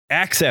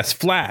Access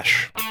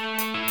Flash.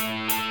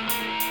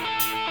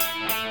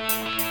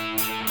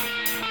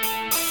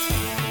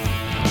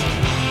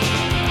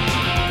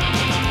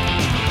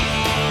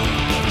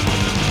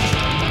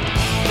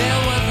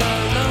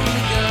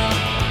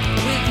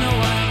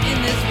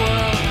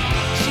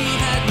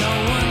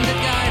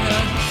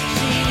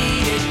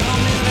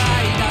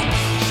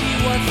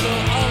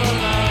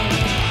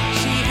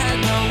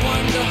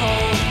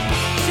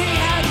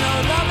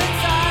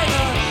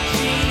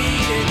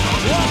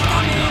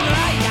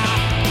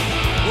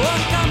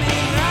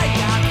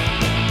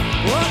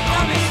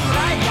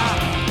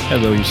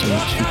 Hello, you're listening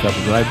to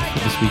Cover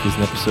Drive. This week is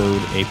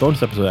a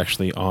bonus episode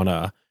actually,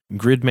 on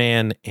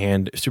Gridman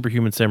and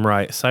Superhuman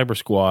Samurai Cyber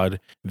Squad,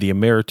 the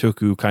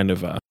Ameritoku kind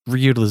of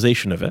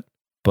reutilization of it.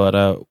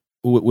 But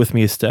with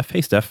me is Steph.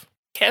 Hey, Steph.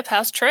 Kip,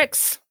 how's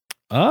Tricks?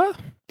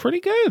 Pretty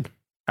good.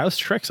 How's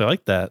Tricks? I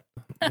like that.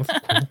 Cool.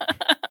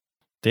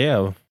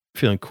 Damn,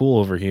 feeling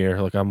cool over here.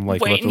 Like I'm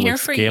like about to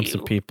scam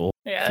some people.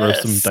 Yes. Throw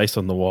some dice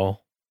on the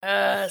wall.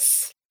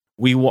 Yes.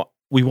 We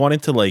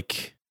wanted to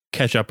like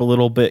catch up a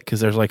little bit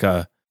because there's like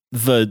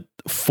the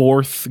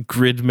fourth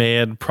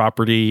Gridman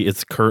property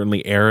is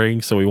currently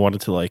airing, so we wanted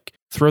to like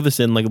throw this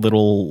in like a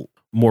little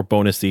more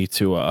bonusy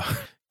to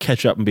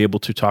catch up and be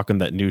able to talk on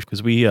that news,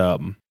 because we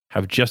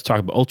have just talked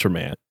about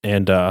Ultraman,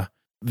 and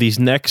these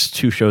next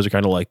two shows are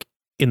kind of like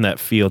in that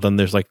field, and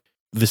there's like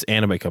this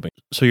anime coming,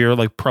 so you're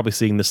like probably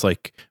seeing this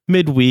like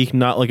midweek,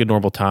 not like a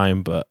normal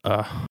time, but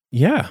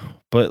yeah,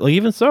 but like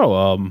even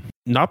so,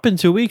 not been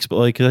 2 weeks, but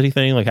like has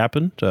anything like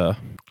happened?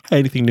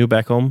 Anything new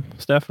back home,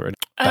 Steph? Or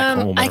back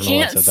home? I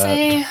can't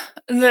say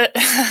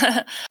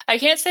that I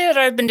can't say that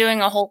I've been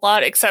doing a whole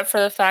lot, except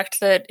for the fact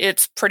that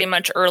it's pretty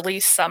much early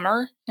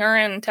summer here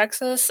in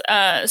Texas.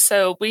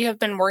 So we have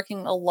been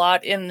working a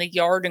lot in the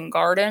yard and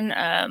garden.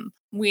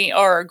 We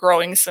are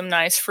growing some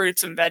nice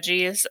fruits and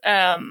veggies.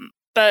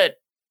 But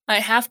I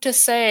have to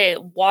say,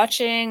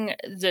 watching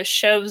the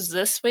shows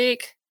this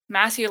week,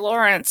 Matthew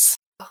Lawrence,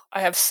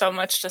 I have so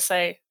much to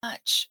say.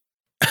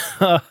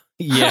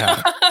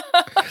 Yeah.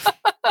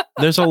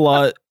 There's a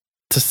lot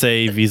to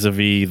say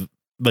vis-a-vis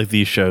like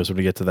these shows when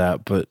we get to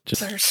that, but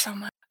just there's so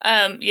much.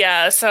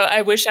 Yeah, so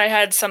I wish I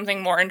had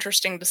something more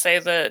interesting to say,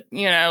 that,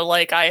 you know,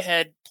 like I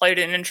had played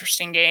an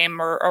interesting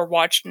game or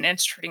watched an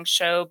interesting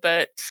show,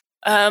 but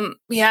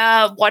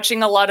yeah,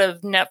 watching a lot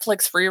of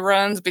Netflix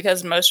reruns,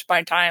 because most of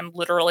my time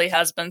literally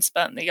has been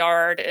spent in the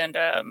yard, and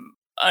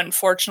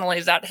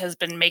unfortunately that has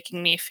been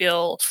making me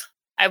feel,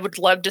 I would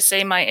love to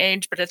say my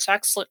age, but it's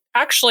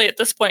actually at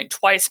this point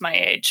twice my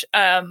age.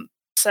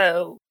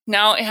 So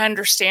now I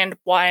understand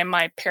why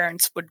my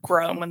parents would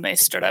groan when they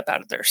stood up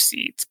out of their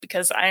seats,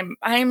 because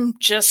I'm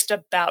just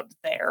about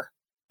there,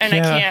 and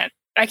yeah.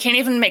 I can't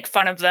even make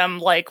fun of them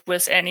like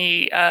with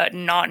any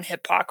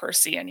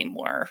non-hypocrisy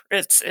anymore.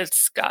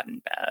 It's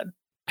gotten bad.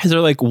 Is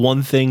there like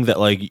one thing that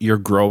like you're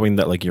growing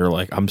that like you're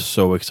like, I'm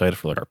so excited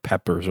for like our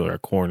peppers or our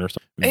corn or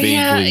something?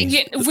 Yeah,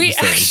 we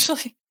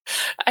actually.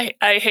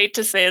 I hate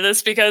to say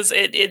this because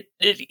it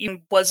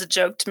was a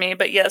joke to me,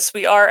 but yes,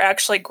 we are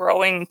actually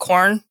growing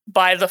corn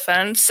by the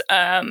fence.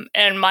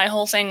 And my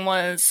whole thing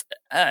was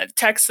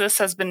Texas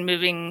has been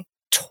moving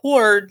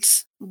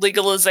towards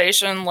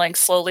legalization, like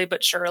slowly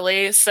but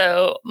surely.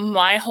 So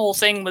my whole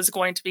thing was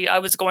going to be, I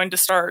was going to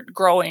start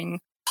growing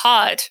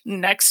pot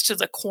next to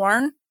the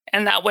corn.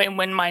 And that way,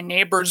 when my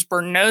neighbors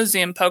were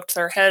nosy and poked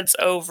their heads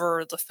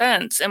over the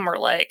fence and were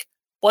like,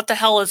 what the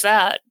hell is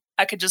that?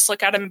 I could just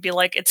look at him and be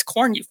like, it's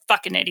corn, you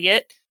fucking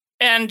idiot,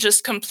 and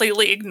just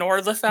completely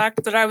ignore the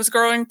fact that I was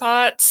growing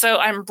pot. So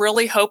I'm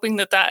really hoping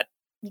that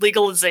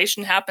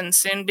legalization happens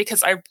soon,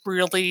 because I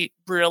really,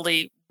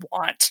 really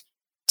want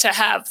to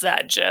have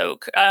that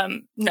joke.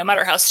 No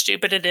matter how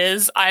stupid it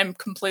is, I'm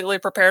completely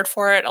prepared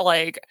for it.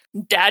 Like,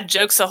 dad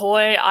jokes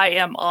ahoy, I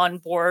am on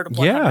board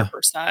 100%.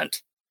 Yeah.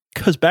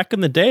 Because back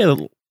in the day,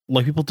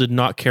 like people did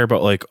not care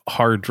about like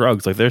hard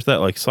drugs. Like there's that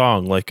like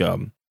song like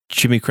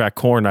Jimmy Crack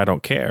Corn, I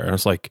don't care. And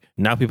it's like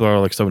now people are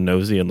like so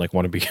nosy and like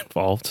want to be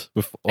involved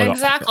with like,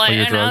 exactly. all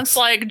your and drugs. It's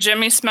like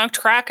Jimmy smoked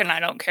crack and I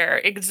don't care.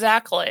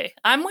 Exactly.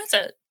 I'm with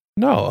it.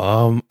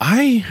 No,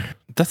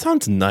 that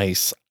sounds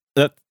nice.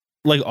 That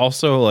like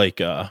also like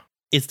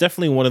it's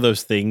definitely one of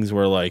those things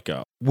where like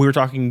we were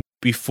talking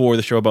before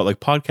the show about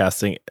like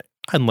podcasting,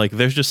 and like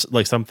there's just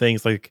like some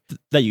things like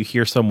that you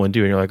hear someone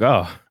do and you're like,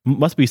 oh,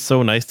 must be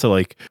so nice to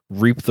like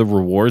reap the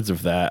rewards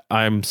of that.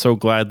 I'm so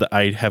glad that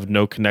I have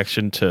no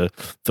connection to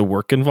the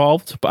work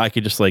involved, but I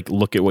could just like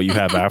look at what you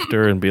have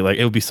after and be like,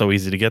 it would be so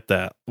easy to get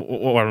that.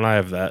 Why don't I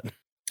have that?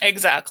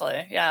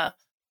 Exactly. Yeah.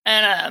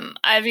 And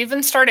I've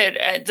even started,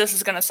 this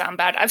is going to sound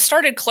bad, I've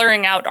started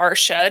clearing out our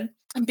shed,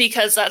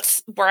 because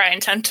that's where I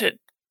intend to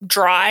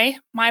dry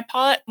my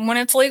pot when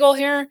it's legal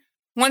here.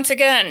 Once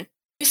again,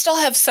 we still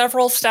have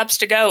several steps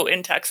to go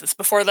in Texas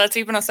before that's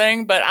even a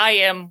thing, but I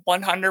am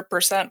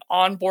 100%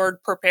 on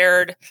board,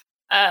 prepared.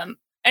 And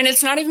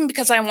it's not even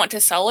because I want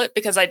to sell it,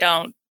 because I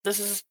don't.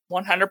 This is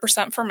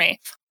 100% for me.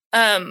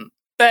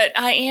 But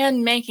I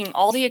am making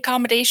all the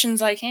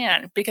accommodations I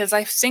can, because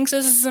I think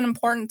this is an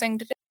important thing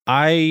to do.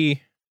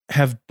 I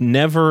have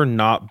never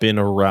not been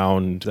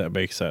around. That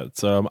makes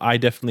sense. I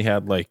definitely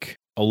had like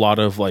a lot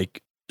of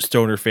like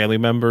stoner family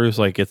members.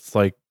 Like it's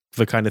like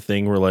the kind of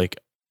thing where like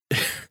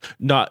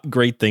not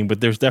great thing,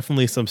 but there's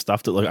definitely some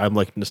stuff that like I'm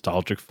like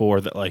nostalgic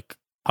for that like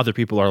other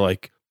people are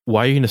like,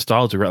 why are you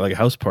nostalgic? We're at like a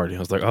house party. I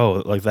was like,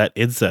 oh, like that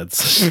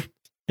incense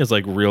is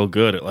like real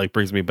good. It like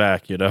brings me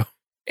back, you know?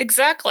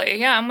 Exactly.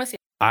 Yeah, I'm with you.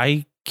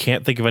 I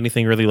can't think of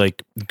anything really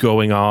like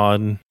going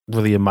on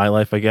really in my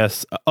life, I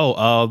guess.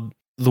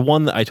 The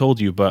one that I told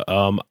you, but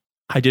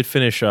I did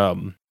finish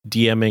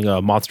DMing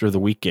a Monster of the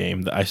Week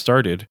game that I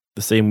started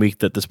the same week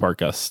that this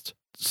podcast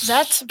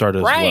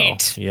started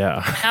right. as well.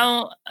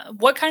 Yeah.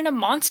 What kind of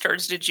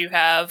monsters did you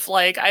have?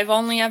 Like, I've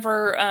only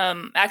ever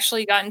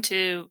actually gotten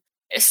to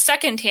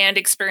secondhand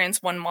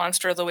experience one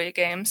Monster of the Week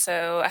game.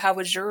 So how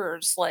was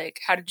yours? Like,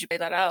 how did you play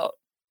that out?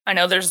 I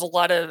know there's a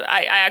lot of,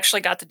 I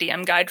actually got the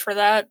DM guide for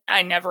that.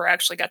 I never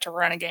actually got to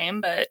run a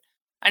game, but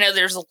I know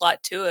there's a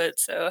lot to it.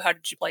 So how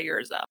did you play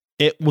yours out?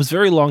 It was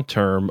very long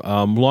term,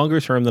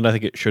 longer term than I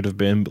think it should have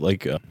been, but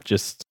like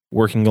just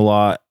working a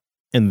lot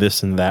and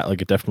this and that.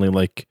 Like it definitely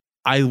like,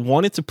 I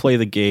wanted to play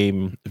the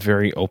game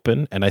very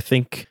open. And I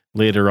think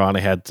later on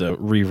I had to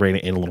re-rein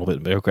it in a little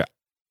bit. But okay,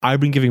 I've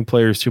been giving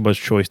players too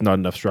much choice, not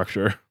enough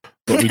structure.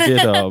 But we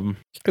did,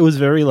 it was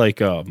very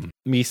like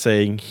me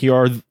saying, here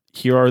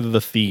are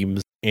the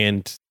themes,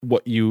 and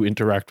what you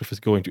interact with is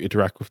going to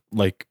interact with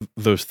like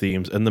those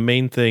themes. And the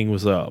main thing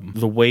was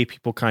the way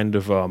people kind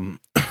of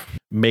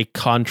make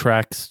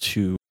contracts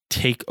to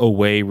take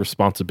away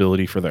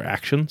responsibility for their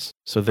actions.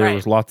 So there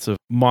was lots of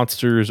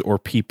monsters or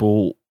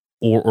people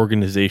or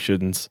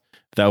organizations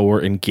that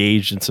were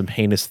engaged in some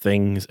heinous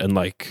things and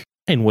like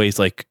in ways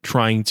like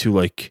trying to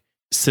like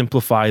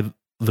simplify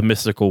the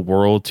mystical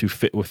world to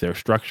fit with their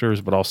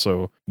structures, but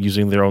also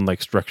using their own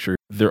like structure,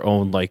 their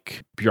own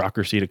like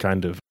bureaucracy to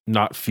kind of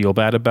not feel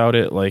bad about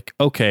it. Like,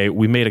 okay,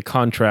 we made a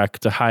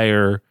contract to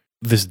hire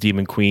this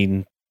demon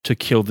queen to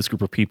kill this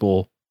group of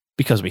people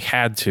because we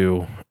had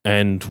to,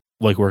 and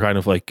like we're kind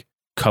of like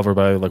covered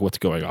by like what's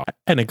going on.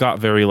 And it got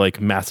very like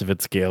massive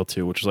at scale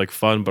too, which is like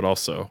fun, but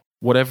also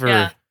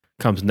whatever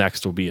comes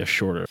next will be a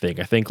shorter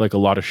thing. I think like a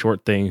lot of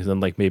short things and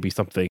like maybe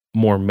something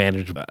more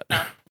manageable.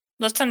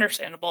 That's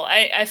understandable.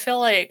 I feel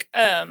like,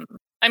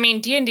 I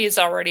mean, D&D is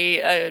already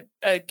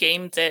a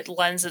game that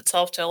lends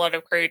itself to a lot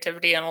of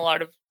creativity and a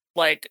lot of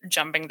like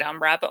jumping down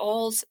rabbit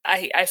holes.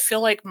 I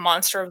feel like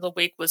Monster of the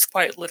Week was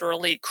quite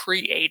literally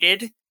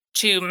created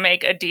to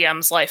make a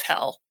DM's life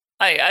hell.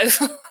 I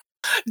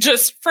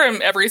just from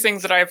everything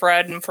that I've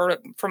read and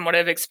from what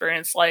I've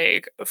experienced,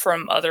 like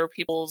from other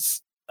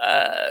people's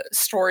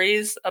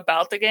stories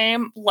about the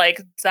game,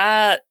 like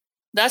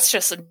that's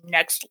just a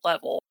next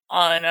level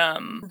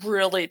on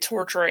really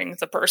torturing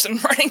the person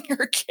running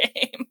your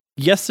game.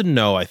 Yes and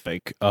no, I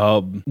think.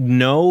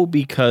 No,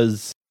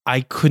 because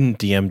I couldn't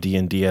DM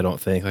D&D, I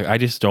don't think. Like I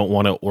just don't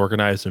want to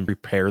organize and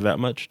prepare that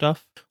much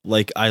stuff.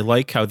 Like I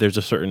like how there's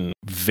a certain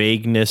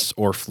vagueness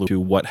or fluid to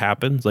what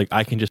happens. Like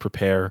I can just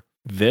prepare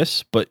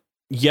this, but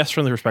yes,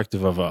 from the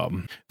perspective of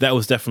that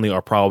was definitely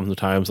our problem at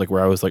times, like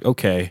where I was like,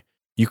 okay,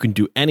 you can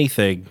do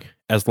anything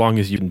as long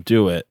as you can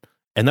do it.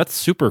 And that's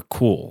super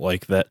cool.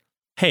 Like that,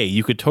 hey,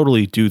 you could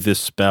totally do this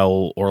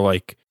spell or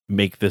like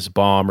make this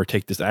bomb or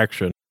take this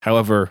action.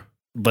 However,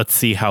 let's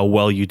see how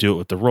well you do it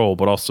with the roll,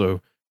 but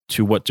also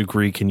to what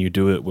degree can you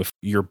do it with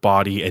your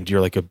body and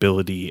your like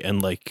ability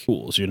and like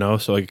tools, you know?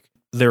 So like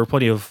there were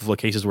plenty of like,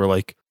 cases where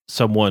like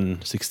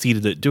someone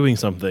succeeded at doing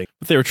something,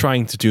 but they were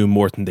trying to do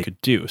more than they could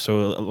do.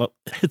 So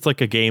it's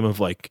like a game of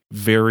like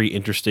very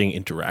interesting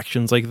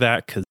interactions like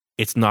that because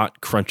it's not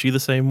crunchy the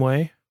same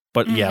way.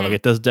 But yeah, like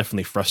it does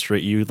definitely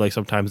frustrate you. Like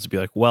sometimes to be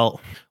like,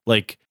 well,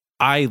 like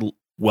I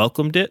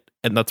welcomed it,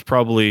 and that's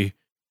probably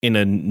in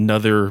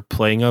another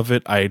playing of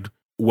it, I'd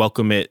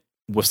welcome it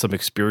with some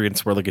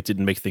experience where like it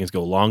didn't make things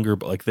go longer,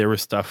 but like there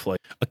was stuff like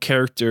a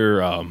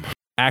character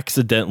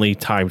accidentally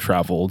time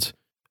traveled,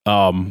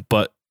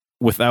 but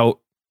without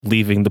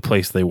leaving the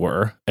place they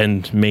were,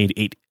 and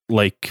made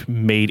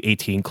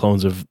 18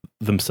 clones of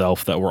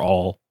themselves that were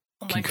all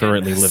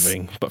concurrently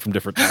living, but from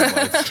different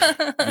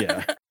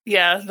timelines.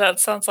 Yeah,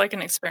 that sounds like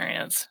an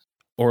experience.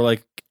 Or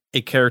like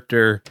a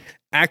character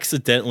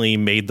accidentally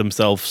made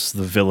themselves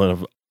the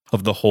villain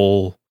of the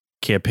whole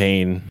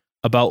campaign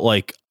about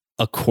like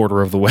a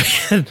quarter of the way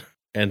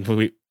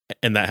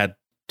and that had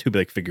to be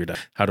like figured out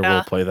how to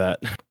role play that.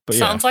 But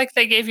sounds like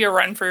they gave you a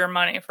run for your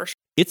money for sure.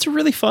 It's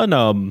really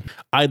fun.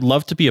 I'd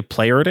love to be a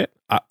player at it,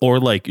 or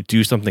like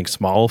do something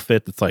small with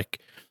it that's like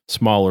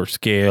smaller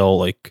scale,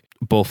 like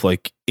both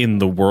like in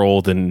the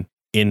world and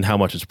in how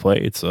much it's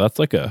played. So that's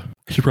like I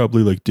should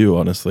probably like do,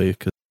 honestly.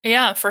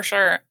 Yeah, for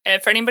sure.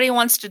 If anybody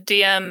wants to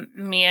DM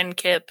me and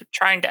Kip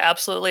trying to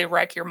absolutely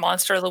wreck your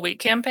Monster of the Week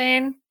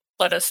campaign,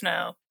 let us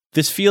know.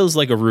 This feels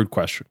like a rude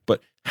question,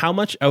 but how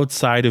much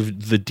outside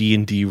of the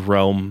D&D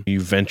realm you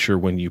venture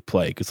when you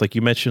play? Because like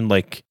you mentioned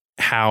like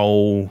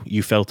how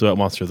you felt about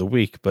Monster of the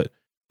Week, but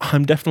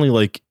I'm definitely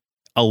like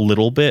a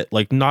little bit,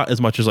 like not as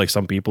much as like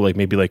some people, like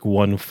maybe like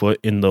 1 foot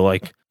in the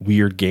like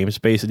weird game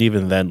space. And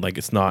even then, like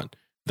it's not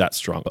that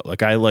strong. But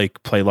like I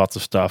like play lots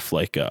of stuff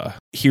like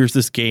here's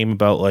this game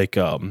about like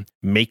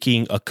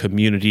making a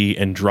community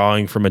and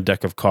drawing from a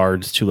deck of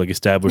cards to like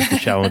establish the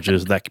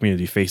challenges that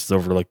community faces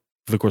over like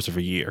the course of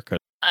a year.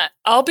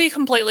 I'll be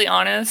completely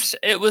honest,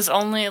 it was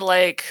only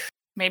like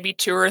maybe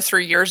 2 or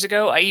 3 years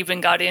ago I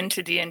even got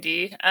into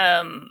D&D,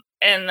 and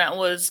that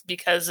was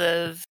because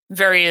of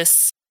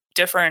various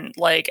different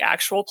like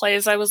actual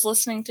plays I was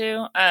listening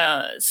to.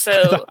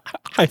 So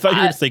I thought you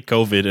were going to say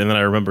COVID, and then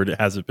I remembered it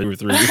hasn't been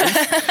 3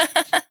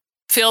 years.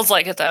 Feels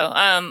like it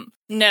though.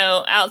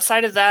 No,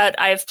 outside of that,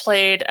 I've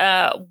played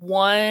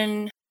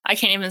one. I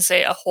can't even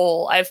say a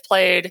whole. I've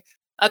played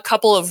a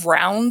couple of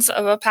rounds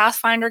of a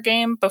Pathfinder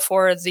game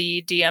before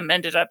the DM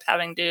ended up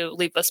having to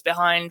leave us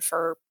behind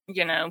for,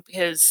 you know,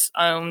 his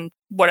own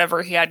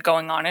whatever he had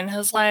going on in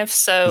his life.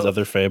 So his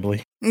other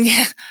family.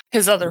 Yeah,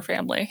 his other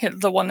family,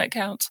 the one that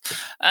counts.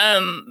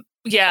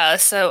 Yeah,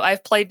 so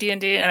I've played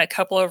D&D and a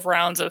couple of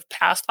rounds of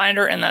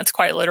Pathfinder, and that's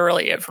quite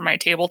literally it for my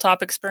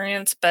tabletop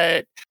experience.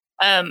 But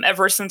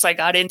ever since I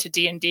got into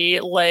D&D,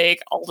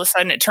 like all of a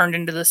sudden it turned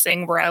into this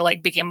thing where I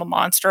like became a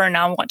monster, and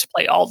now I want to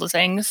play all the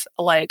things.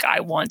 Like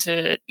I want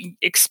to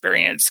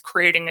experience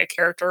creating a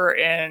character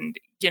and,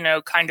 you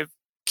know, kind of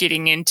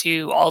getting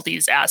into all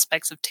these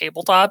aspects of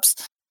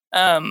tabletops.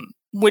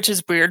 Which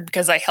is weird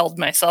because I held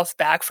myself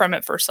back from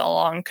it for so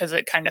long because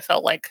it kind of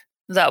felt like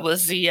that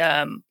was the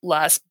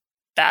last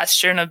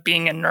bastion of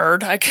being a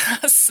nerd, I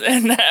guess.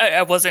 And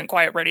I wasn't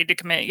quite ready to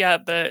commit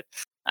yet, but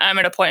I'm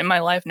at a point in my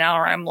life now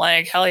where I'm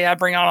like, hell yeah,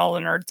 bring on all the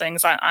nerd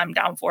things. I'm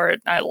down for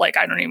it. I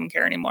don't even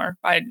care anymore.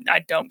 I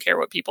don't care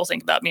what people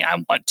think about me. I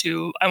want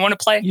to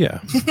play. Yeah.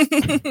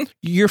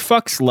 Your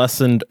fucks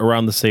lessened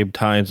around the same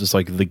times as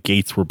like the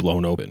gates were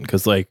blown open.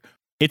 Cause like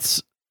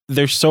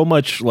there's so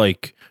much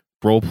like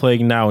role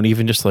playing now, and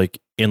even just like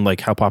in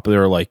like how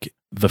popular like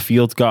the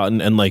field's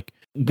gotten, and like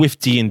with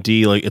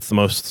D&D, like it's the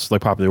most like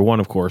popular one,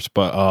 of course,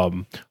 but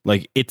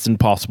like it's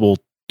impossible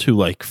to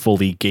like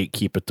fully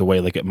gatekeep it the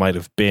way like it might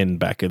have been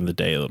back in the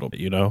day a little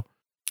bit, you know?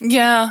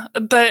 Yeah,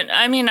 but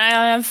I mean, I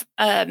have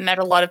met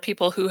a lot of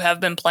people who have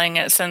been playing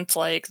it since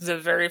like the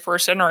very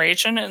first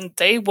iteration, and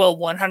they will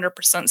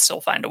 100% still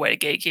find a way to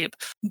gatekeep.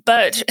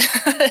 But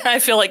I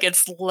feel like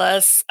it's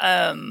less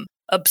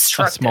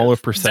obstructive, a smaller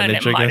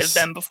percentage, than it I might guess.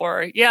 have been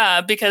before. Yeah,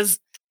 because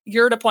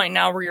you're at a point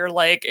now where you're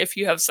like, if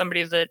you have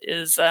somebody that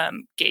is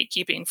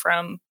gatekeeping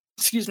from,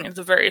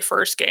 the very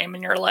first game,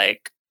 and you're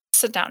like,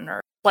 sit down,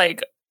 nerd.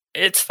 Like,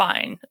 it's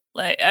fine.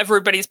 Like,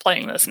 everybody's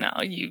playing this now.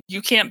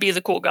 You can't be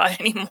the cool guy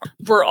anymore.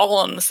 We're all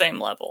on the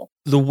same level.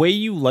 The way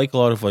you like a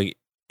lot of like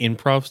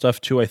improv stuff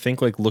too, I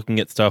think like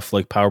looking at stuff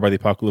like Power by the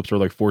Apocalypse or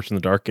like Forged in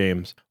the Dark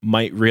games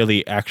might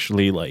really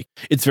actually like,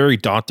 it's very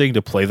daunting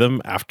to play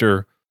them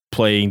after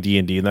playing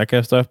D&D and that kind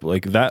of stuff, but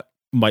like that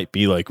might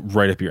be like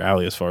right up your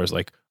alley as far as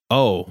like,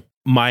 oh,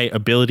 my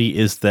ability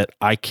is that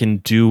I can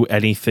do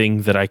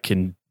anything that I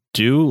can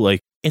do. Like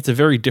it's a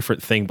very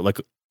different thing, but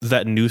like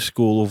that new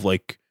school of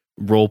like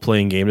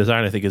role-playing game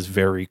design I think is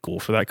very cool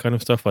for that kind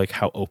of stuff, like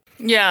how open.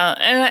 Yeah,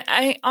 and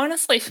I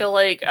honestly feel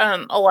like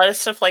a lot of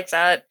stuff like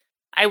that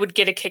I would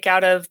get a kick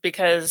out of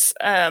because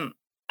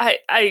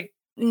I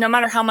no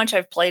matter how much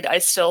I've played, I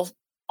still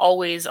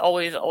always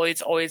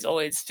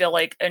feel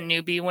like a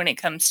newbie when it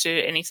comes to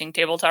anything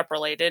tabletop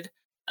related.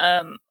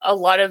 A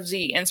lot of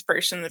the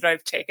inspiration that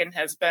I've taken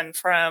has been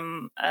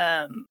from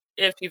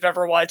if you've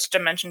ever watched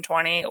Dimension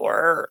 20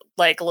 or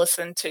like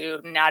listened to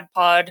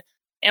NADPOD,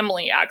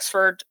 Emily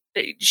Axford,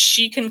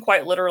 she can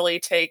quite literally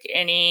take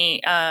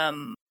any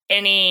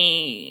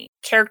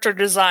character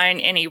design,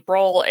 any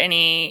role,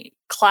 any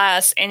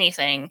class,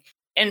 anything,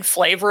 and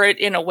flavor it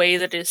in a way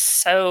that is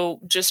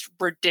so just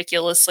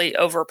ridiculously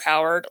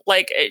overpowered.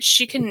 Like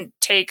she can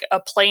take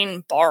a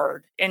plain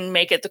bard and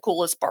make it the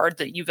coolest bard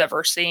that you've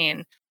ever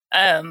seen.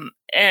 And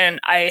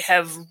I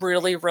have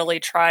really, really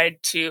tried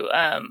to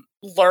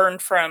learn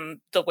from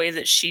the way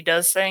that she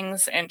does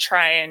things and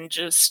try and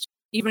just,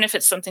 even if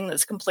it's something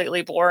that's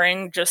completely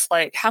boring, just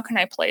like, how can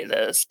I play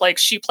this? Like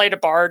she played a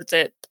bard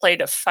that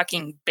played a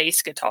fucking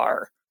bass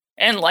guitar.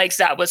 And like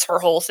that was her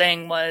whole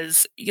thing,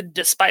 was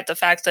despite the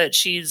fact that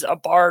she's a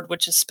bard,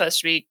 which is supposed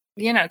to be,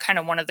 you know, kind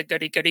of one of the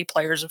goody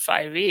players of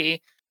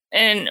 5e,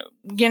 and,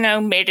 you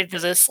know, made it to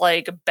this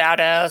like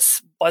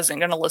badass, wasn't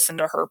going to listen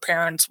to her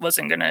parents,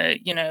 wasn't going to,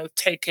 you know,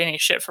 take any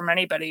shit from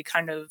anybody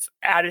kind of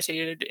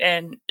attitude.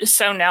 And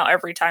so now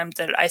every time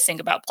that I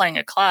think about playing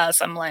a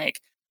class, I'm like,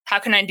 how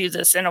can I do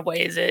this in a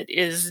way that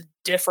is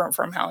different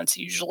from how it's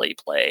usually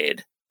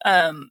played?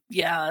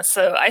 Yeah,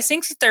 so I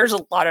think that there's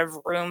a lot of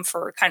room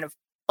for kind of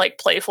like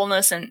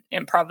playfulness and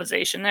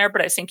improvisation there,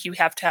 but I think you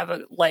have to have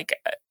the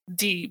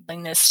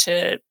willingness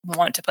to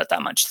want to put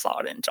that much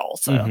thought into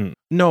also. Mm-hmm.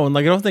 No, and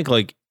like I don't think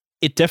like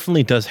it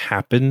definitely does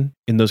happen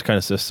in those kind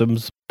of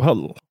systems, but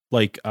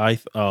like I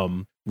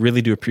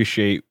really do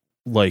appreciate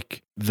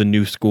like the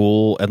new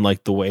school and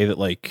like the way that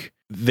like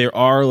there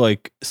are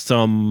like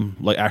some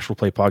like actual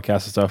play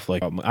podcasts and stuff.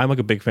 Like I'm like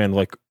a big fan of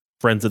like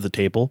Friends at the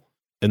Table,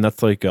 and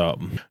that's like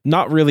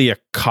not really a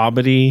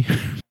comedy.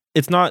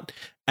 It's not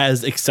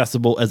as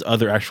accessible as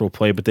other actual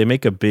play, but they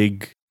make a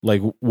big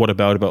like what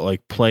about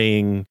like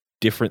playing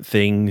different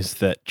things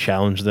that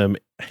challenge them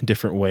in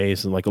different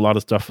ways, and like a lot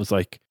of stuff was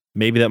like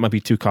maybe that might be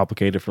too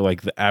complicated for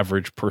like the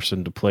average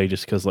person to play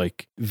just because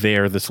like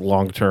they're this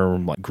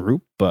long-term like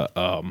group. But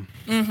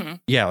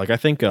yeah, like I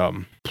think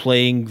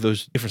playing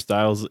those different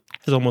styles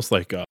is almost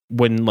like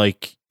when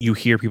like you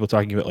hear people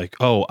talking about like,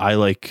 oh, I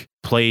like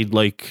played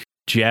like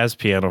jazz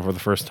piano for the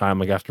first time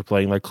like after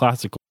playing like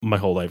classical my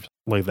whole life,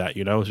 like that,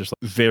 you know. It's just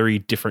like very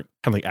different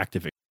kind of like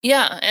activity.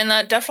 Yeah, and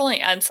that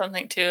definitely adds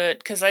something to it,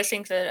 because I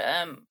think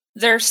that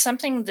there's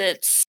something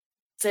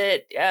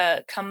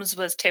that comes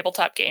with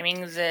tabletop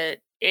gaming that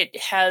it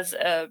has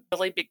a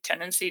really big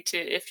tendency to,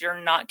 if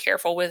you're not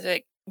careful with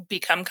it,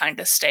 become kind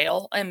of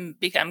stale and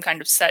become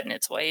kind of set in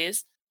its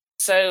ways.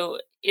 So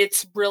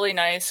it's really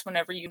nice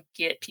whenever you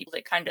get people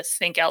that kind of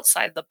think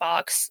outside the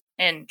box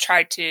and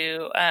try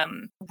to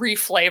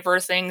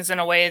reflavor things in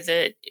a way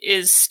that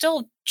is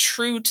still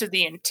true to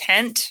the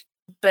intent,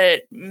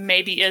 but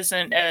maybe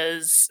isn't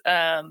as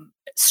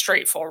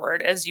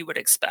straightforward as you would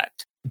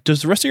expect.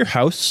 Does the rest of your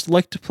house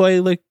like to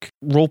play like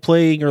role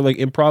playing or like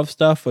improv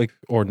stuff, like,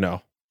 or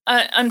no?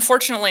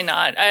 Unfortunately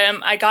not.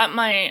 I got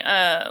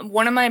my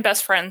one of my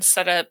best friends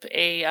set up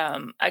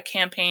a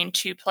campaign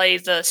to play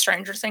the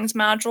Stranger Things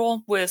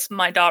module with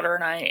my daughter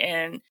and I,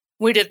 and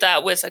we did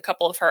that with a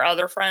couple of her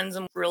other friends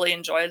and really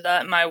enjoyed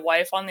that. My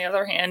wife, on the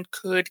other hand,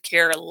 could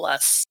care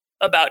less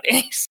about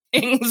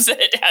anything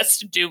that has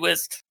to do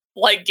with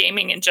like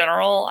gaming in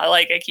general.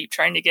 I keep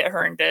trying to get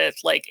her into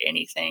like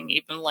anything,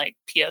 even like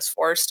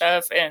PS4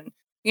 stuff, and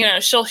you know,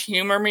 she'll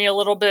humor me a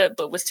little bit,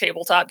 but with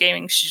tabletop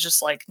gaming, she's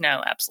just like,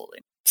 no, absolutely.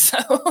 So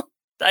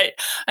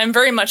I'm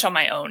very much on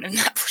my own in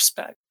that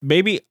respect.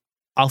 Maybe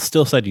I'll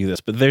still send you this,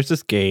 but there's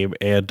this game,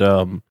 and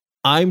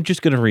I'm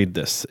just going to read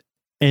this.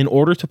 In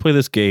order to play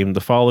this game,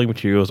 the following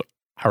materials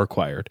are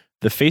required: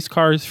 the face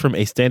cards from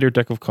a standard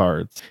deck of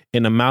cards,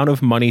 an amount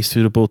of money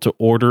suitable to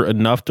order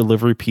enough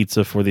delivery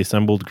pizza for the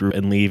assembled group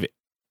and leave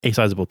a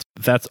sizable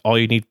that's all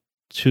you need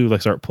to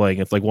like start playing.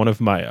 It's like one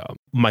of my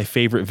my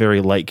favorite very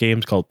light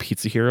games called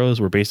Pizza Heroes,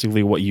 where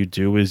basically what you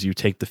do is you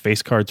take the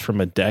face cards from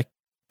a deck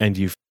and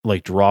you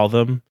like draw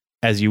them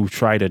as you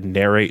try to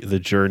narrate the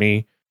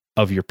journey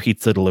of your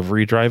pizza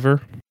delivery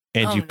driver,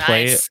 and you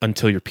play it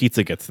until your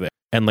pizza gets there.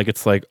 And like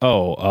it's like,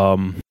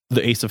 the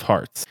Ace of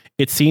Hearts.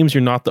 It seems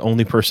you're not the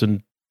only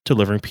person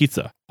delivering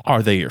pizza.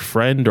 Are they your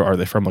friend, or are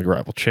they from like a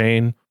rival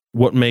chain?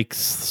 What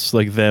makes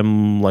like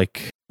them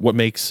like? What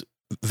makes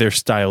their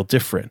style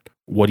different?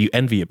 What do you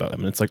envy about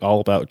them? And it's like all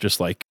about just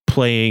like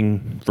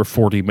playing for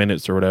 40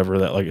 minutes or whatever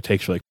that like it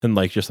takes for like, and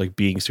like just like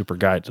being super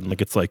guided, and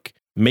like it's like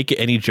make it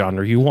any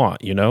genre you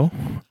want, you know.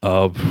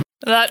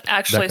 That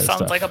actually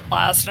sounds like a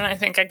blast, and I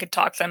think I could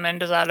talk them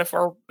into that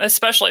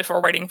especially if we're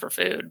waiting for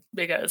food,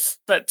 because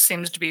that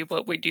seems to be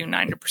what we do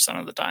 90%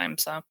 of the time.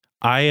 So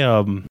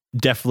I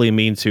definitely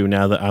mean to,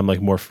 now that I'm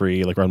like more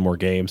free, like run more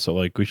games. So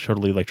like we should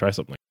totally like try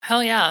something.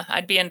 Hell yeah,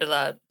 I'd be into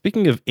that.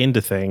 Speaking of into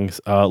things,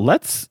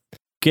 let's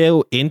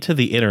go into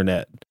the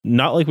internet.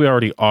 Not like we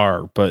already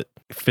are, but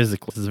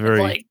physically. This is very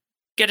like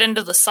get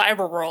into the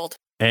cyber world.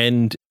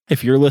 And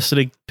if you're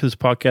listening to this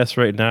podcast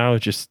right now,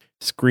 just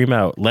scream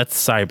out, "Let's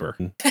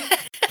cyber."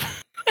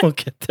 We'll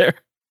get there.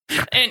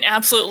 And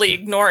absolutely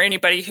ignore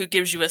anybody who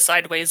gives you a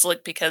sideways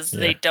look because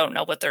they don't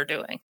know what they're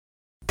doing.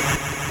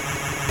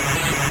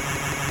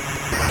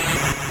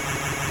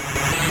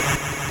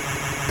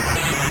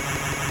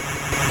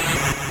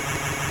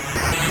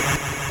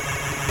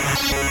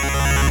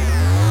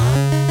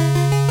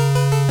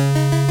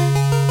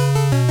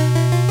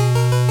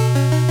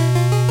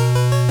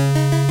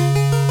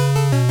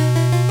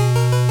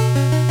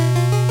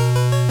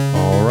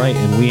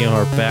 And we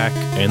are back,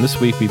 and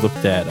this week we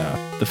looked at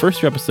the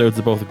first two episodes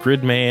of both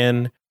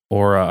Gridman,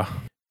 or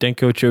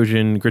Denko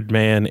Chojin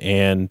Gridman,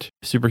 and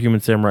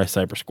Superhuman Samurai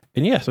Cyber Squad.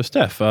 And yeah, so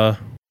Steph,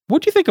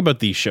 what do you think about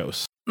these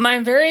shows? My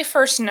very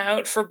first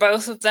note for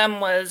both of them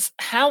was,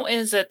 how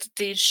is it that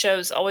these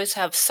shows always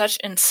have such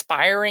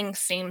inspiring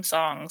theme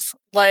songs?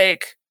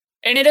 Like,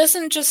 and it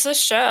isn't just this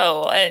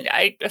show.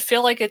 I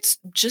feel like it's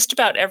just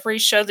about every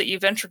show that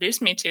you've introduced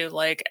me to.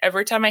 Like,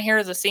 every time I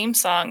hear the theme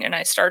song and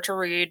I start to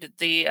read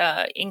the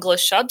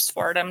English subs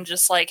for it, I'm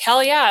just like,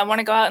 hell yeah, I want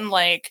to go out and,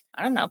 like,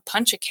 I don't know,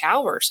 punch a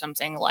cow or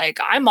something. Like,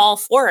 I'm all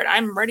for it.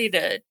 I'm ready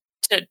to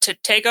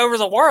take over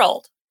the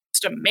world.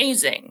 It's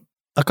amazing.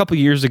 A couple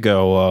years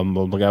ago,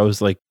 like I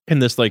was like in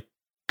this like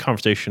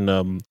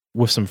conversation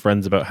with some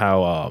friends about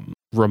how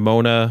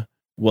Ramona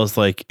was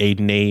like a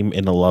name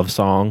in a love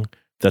song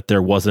that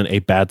there wasn't a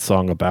bad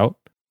song about.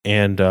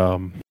 And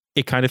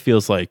it kind of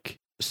feels like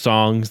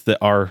songs that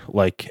are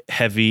like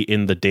heavy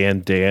in the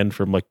Dan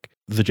from like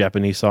the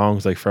Japanese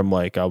songs, like from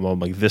like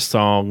this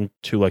song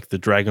to like the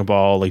Dragon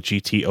Ball like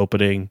GT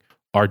opening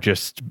are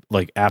just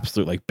like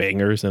absolute like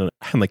bangers, and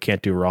like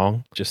can't do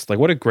wrong. Just like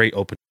what a great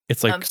opening.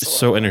 It's like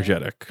so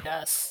energetic.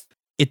 Yes.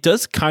 It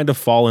does kind of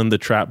fall in the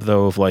trap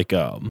though of like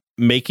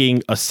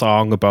making a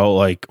song about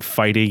like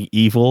fighting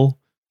evil,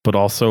 but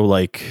also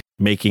like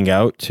making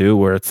out too,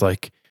 where it's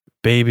like,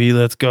 baby,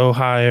 let's go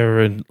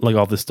higher, and like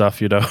all this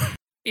stuff, you know.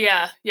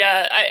 Yeah,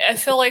 yeah. I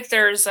feel like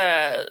there's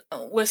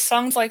with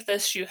songs like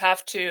this, you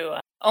have to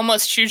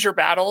almost choose your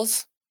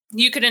battles.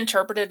 You could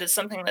interpret it as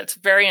something that's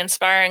very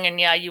inspiring, and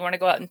yeah, you want to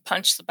go out and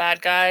punch the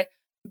bad guy,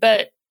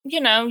 but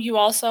you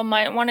also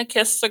might want to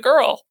kiss the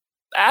girl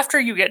after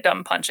you get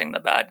done punching the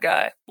bad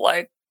guy.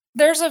 Like,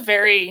 there's a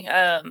very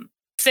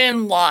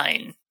thin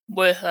line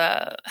with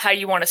how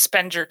you want to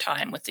spend your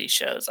time with these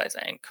shows, I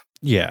think.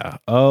 Yeah.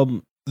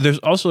 There's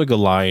also like a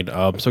line.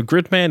 So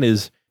Gridman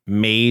is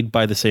made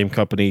by the same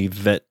company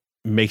that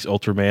makes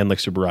Ultraman, like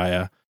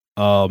Subaraya.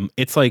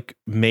 It's like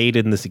made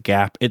in this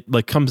gap. It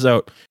like comes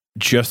out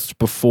just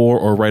before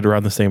or right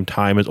around the same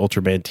time as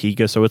Ultraman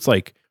Tiga. So it's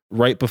like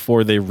right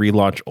before they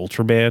relaunch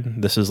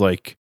Ultraman. This is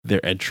like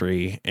their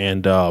entry,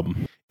 and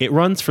it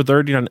runs for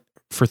 39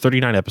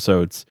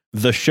 episodes.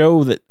 The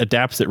show that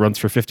adapts it runs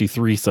for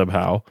 53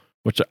 somehow,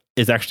 which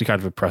is actually kind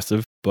of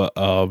impressive. But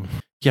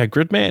yeah,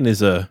 Gridman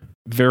is a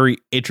very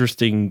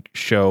interesting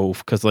show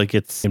because like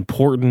it's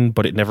important,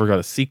 but it never got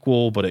a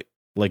sequel. But it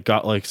like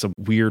got like some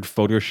weird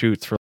photo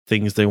shoots for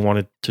things they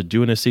wanted to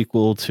do in a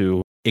sequel.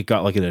 To it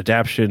got like an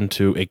adaptation.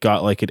 To it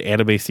got like an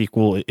anime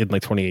sequel in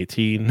like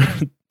 2018.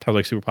 That was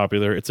like super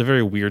popular. It's a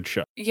very weird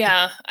show.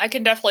 Yeah, I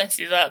can definitely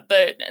see that.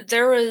 But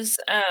there was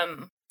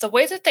the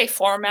way that they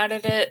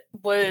formatted it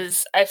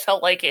was, I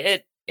felt like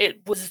it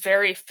was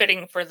very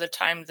fitting for the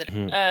time that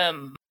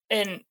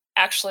and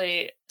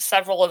actually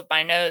several of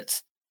my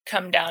notes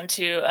come down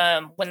to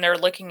when they're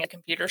looking at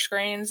computer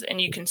screens, and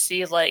you can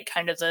see like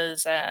kind of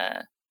those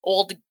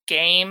old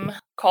game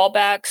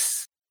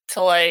callbacks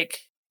to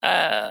like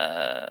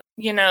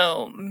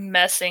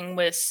messing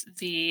with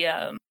the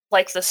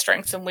like the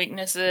strengths and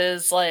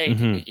weaknesses, like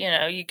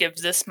you give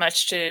this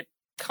much to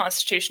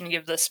Constitution, you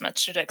give this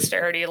much to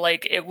dexterity.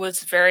 Like, it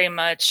was very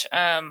much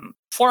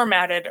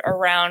formatted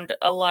around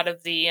a lot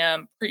of the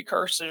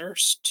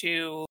precursors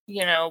to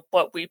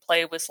what we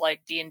play with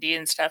like D&D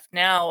and stuff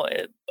now.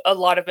 A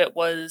lot of it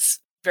was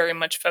very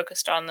much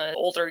focused on the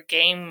older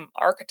game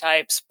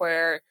archetypes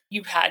where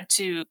you had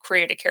to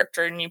create a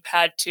character and you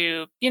had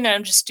to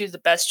just do the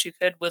best you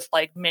could with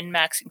like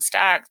min-maxing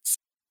stats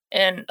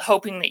and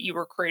hoping that you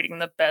were creating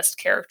the best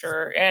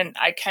character. And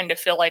I kind of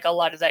feel like a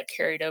lot of that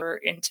carried over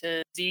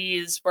into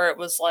these, where it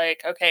was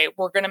like, okay,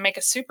 we're going to make a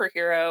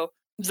superhero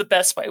the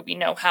best way we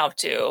know how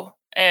to,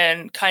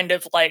 and kind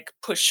of like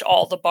push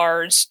all the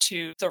bars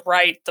to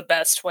the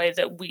best way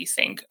that we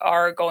think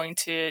are going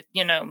to,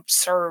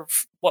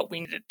 serve what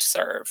we needed to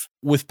serve.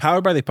 With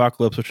Powered by the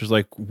Apocalypse, which is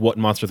like what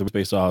Monster was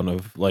based on,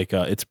 of like,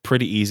 it's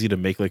pretty easy to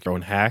make like your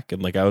own hack.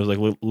 And like, I was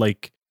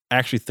like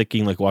actually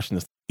thinking, like watching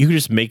this, you could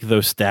just make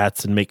those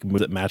stats and make moves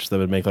that match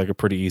them and make like a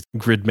pretty easy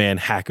Gridman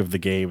hack of the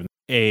game.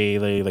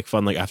 Like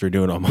fun, like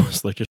afternoon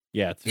almost. Like, just,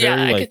 yeah, it's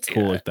very like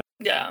cool like that.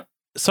 Yeah.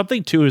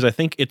 Something too is I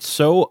think it's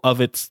so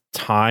of its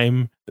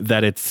time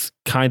that it's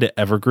kind of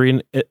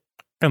evergreen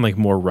and like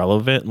more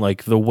relevant.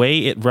 Like the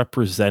way it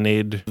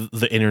represented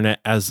the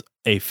internet as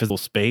a physical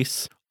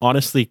space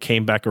honestly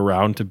came back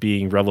around to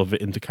being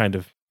relevant into kind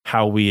of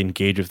how we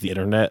engage with the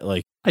internet.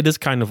 Like it is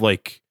kind of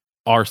like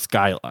our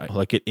skyline.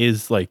 Like it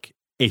is like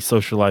a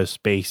socialized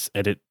space,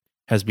 and it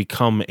has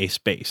become a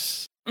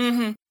space.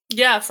 Mm-hmm.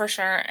 Yeah, for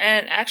sure.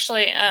 And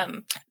actually,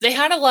 they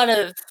had a lot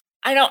of,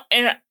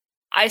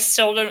 I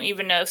still don't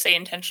even know if they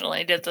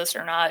intentionally did this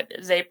or not.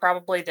 They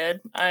probably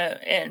did,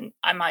 and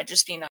I might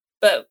just be not.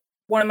 But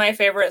one of my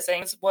favorite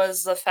things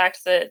was the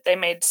fact that they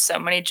made so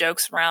many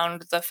jokes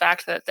around the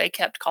fact that they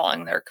kept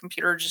calling their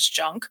computer just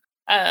junk.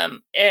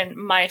 And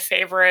my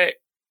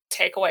favorite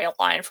takeaway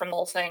line from the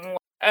whole thing,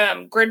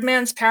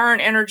 Gridman's power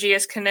and energy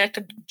is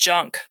connected to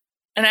junk.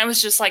 And I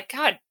was just like,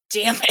 God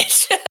damn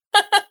it.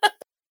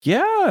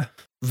 Yeah.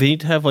 They need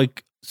to have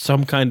like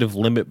some kind of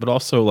limit, but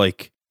also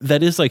like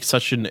that is like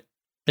such an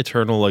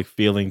eternal like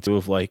feeling too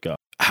of like,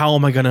 how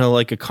am I gonna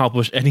like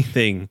accomplish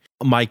anything?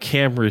 My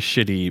camera's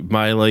shitty,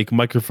 my like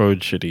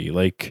microphone's shitty,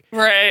 like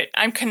right.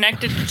 I'm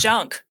connected to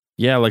junk.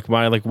 Yeah, like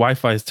my like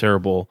Wi-Fi is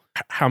terrible.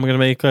 How am I gonna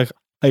make like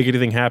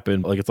anything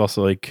happen? Like it's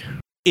also like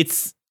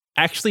it's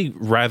actually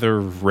rather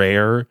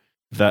rare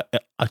that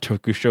a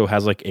Toku show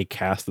has like a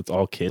cast that's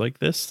all kids like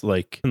this.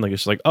 Like, and like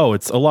it's just like, oh,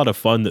 it's a lot of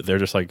fun that they're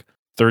just like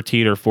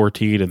 13 or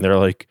 14 and they're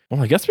like,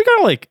 well, I guess we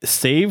gotta like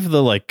save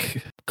the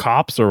like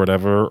cops or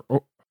whatever,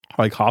 or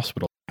like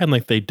hospital. And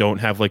like they don't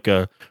have like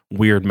a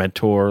weird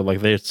mentor.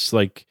 Like they're just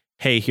like,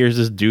 hey, here's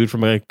this dude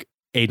from like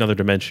another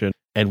dimension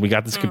and we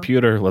got this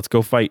computer. Let's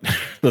go fight.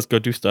 Let's go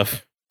do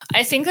stuff.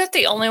 I think that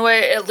the only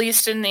way, at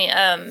least in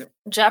the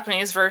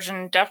Japanese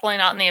version, definitely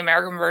not in the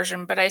American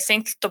version, but I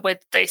think the way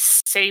that they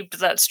saved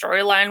that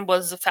storyline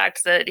was the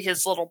fact that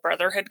his little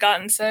brother had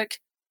gotten sick.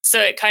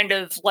 So it kind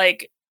of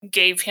like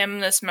gave him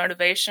this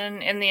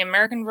motivation. In the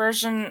American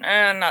version,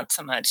 not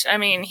so much. I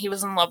mean, he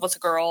was in love with a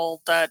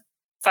girl. That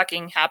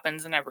fucking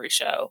happens in every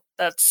show.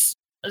 That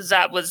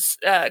was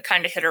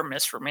kind of hit or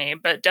miss for me.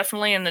 But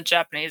definitely in the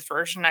Japanese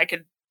version, I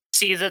could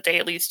see that they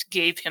at least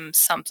gave him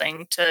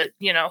something to,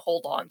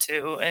 hold on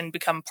to and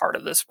become part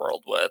of this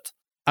world with.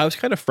 I was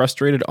kind of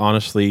frustrated,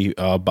 honestly,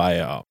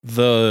 by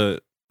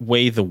the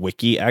way the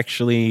wiki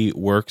actually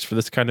works for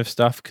this kind of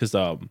stuff, because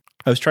I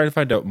was trying to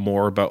find out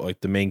more about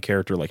like the main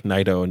character, like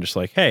Naito, and just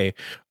like, hey,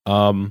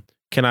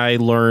 can I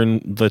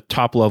learn the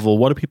top level?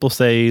 What do people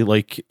say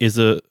like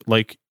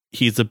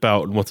he's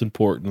about and what's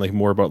important, like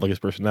more about like his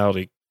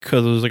personality?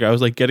 Because I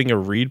was like getting a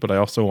read, but I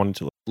also wanted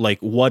to like,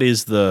 what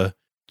is the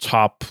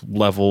top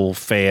level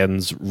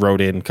fans wrote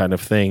in kind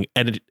of thing,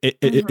 and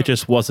it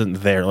just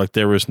wasn't there. Like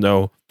there was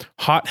no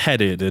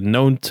hot-headed and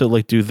known to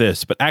like do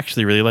this, but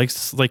actually really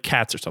likes like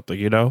cats or something,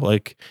 you know?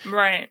 Like,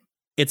 right.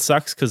 It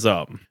sucks because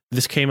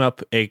this came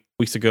up 8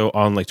 weeks ago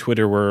on like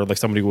Twitter, where like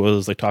somebody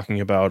was like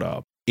talking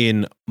about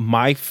in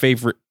my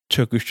favorite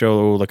toku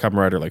show, like Kamen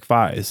Rider like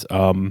Faiz,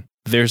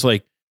 there's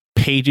like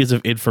pages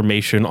of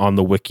information on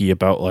the wiki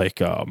about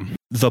like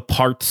the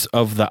parts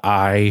of the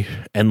eye,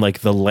 and like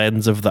the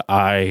lens of the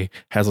eye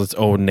has its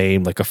own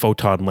name, like a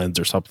photon lens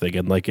or something,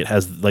 and like it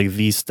has like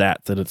these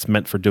stats and it's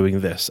meant for doing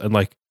this, and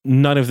like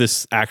none of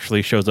this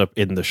actually shows up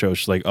in the show.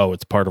 It's like, oh,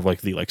 it's part of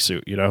like the like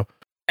suit, you know?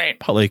 Right.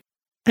 But like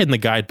in the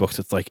guidebooks,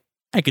 it's like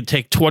I could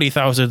take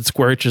 20,000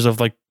 square inches of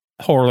like,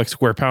 or like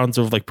square pounds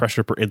of like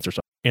pressure per inch or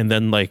something. And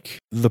then like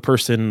the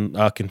person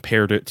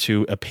compared it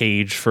to a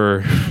page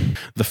for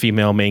the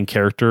female main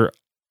character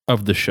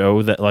of the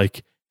show that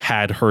like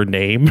had her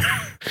name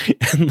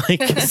and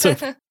like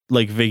some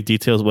like vague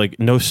details, like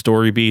no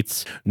story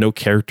beats, no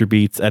character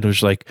beats. And it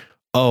was like,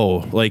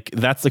 oh, like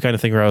that's the kind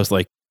of thing where I was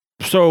like,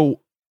 so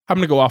I'm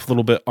going to go off a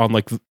little bit on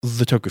like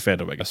the Toku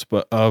fandom, I guess.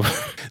 But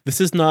this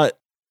is not...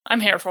 I'm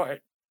here for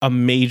it.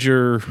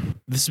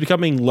 This is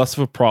becoming less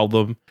of a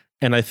problem.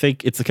 And I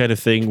think it's the kind of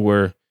thing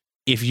where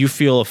if you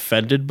feel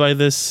offended by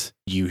this,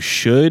 you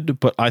should.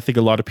 But I think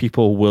a lot of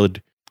people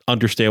would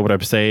understand what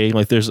I'm saying.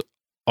 Like there's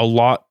a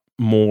lot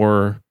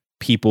more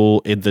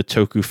people in the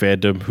Toku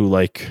fandom who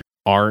like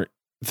aren't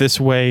this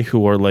way,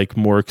 who are like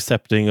more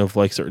accepting of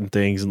like certain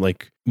things and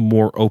like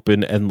more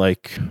open and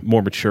like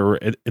more mature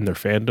in their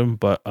fandom.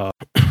 But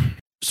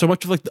so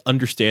much of like the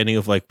understanding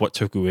of like what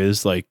Toku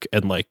is like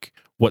and like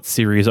what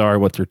series are,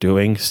 what they're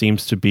doing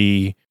seems to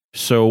be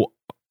so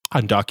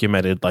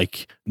undocumented,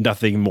 like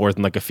nothing more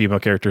than like a female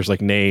character's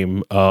like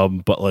name,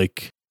 but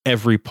like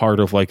every part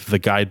of like the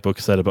guidebook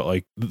said about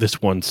like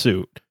this one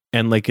suit,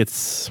 and like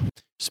it's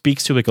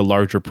speaks to like a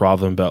larger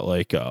problem about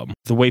like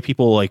the way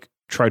people like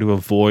try to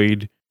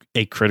avoid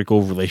a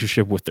critical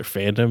relationship with their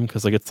fandom,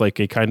 because like it's like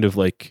a kind of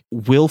like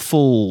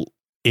willful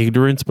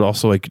ignorance but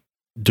also like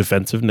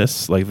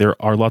defensiveness. Like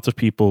there are lots of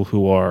people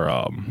who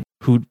are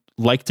who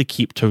like to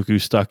keep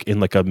Toku stuck in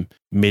like a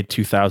mid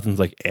 2000s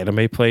like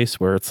anime place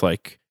where it's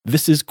like,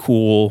 this is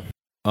cool.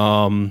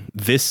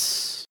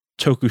 This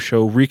Toku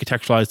show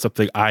recontextualized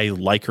something I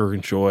like or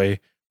enjoy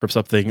from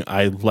something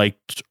I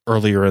liked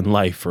earlier in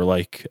life, or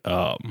like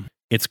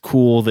it's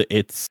cool that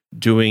it's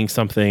doing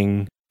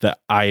something that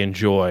I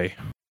enjoy,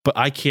 but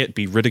I can't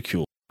be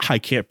ridiculed. I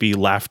can't be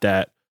laughed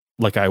at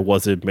like I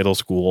was in middle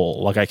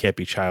school. Like I can't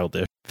be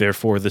childish.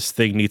 Therefore, this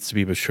thing needs to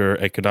be mature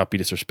and cannot be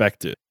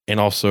disrespected. And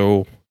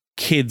also,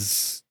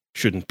 kids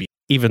shouldn't be,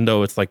 even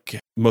though it's like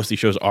most of these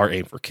shows are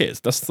aimed for kids.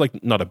 That's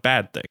like not a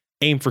bad thing.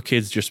 Aim for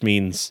kids just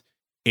means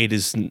it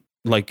is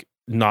like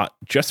not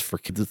just for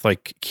kids. It's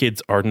like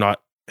kids are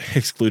not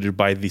excluded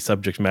by the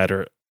subject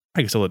matter.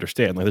 I can still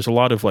understand. Like there's a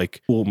lot of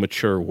like cool,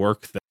 mature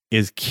work that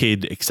is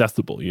kid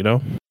accessible, you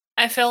know?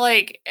 I feel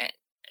like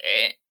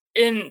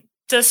in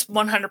this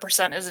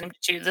 100% isn't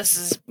you. This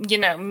is, you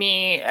know,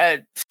 me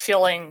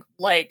feeling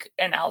like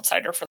an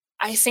outsider for.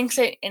 I think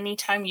that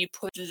anytime you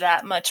put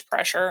that much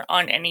pressure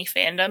on any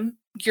fandom,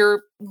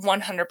 you're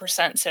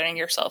 100% setting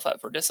yourself up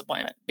for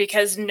disappointment,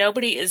 because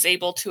nobody is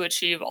able to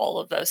achieve all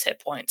of those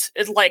hit points.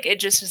 It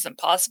just isn't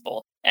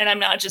possible. And I'm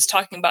not just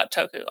talking about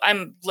Toku.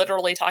 I'm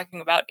literally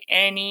talking about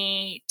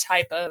any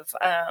type of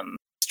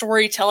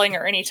storytelling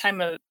or any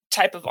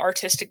type of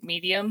artistic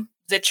medium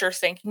that you're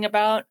thinking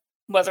about,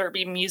 whether it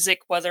be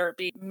music, whether it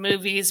be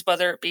movies,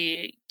 whether it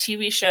be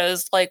TV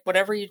shows, like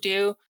whatever you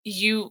do,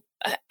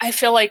 I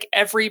feel like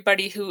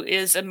everybody who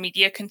is a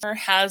media consumer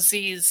has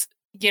these,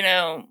 you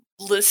know,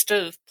 list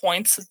of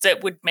points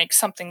that would make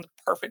something the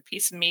perfect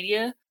piece of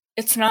media.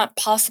 It's not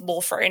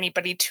possible for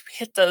anybody to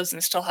hit those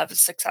and still have a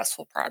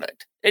successful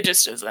product. It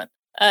just isn't.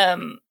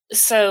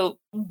 So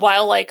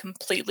while I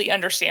completely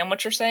understand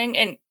what you're saying,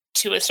 and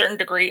to a certain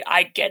degree,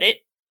 I get it,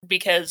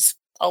 because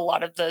a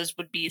lot of those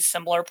would be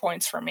similar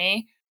points for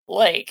me.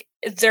 Like,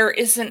 there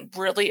isn't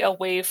really a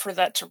way for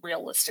that to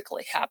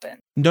realistically happen.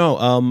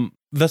 No,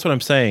 that's what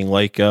I'm saying.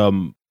 Like,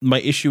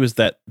 my issue is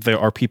that there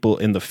are people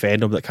in the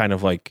fandom that kind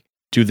of like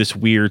do this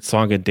weird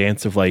song and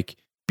dance of like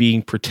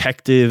being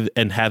protective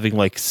and having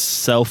like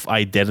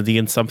self-identity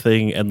in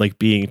something, and like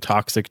being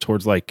toxic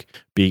towards like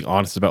being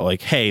honest about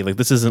like, hey, like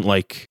this isn't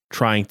like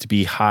trying to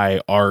be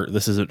high art.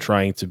 This isn't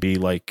trying to be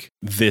like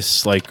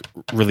this like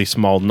really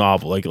small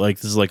novel. Like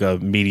this is like a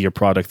media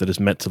product that is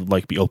meant to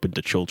like be open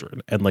to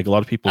children. And like a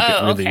lot of people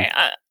get really...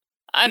 Okay.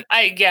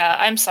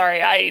 I'm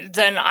sorry.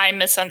 I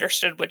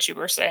misunderstood what you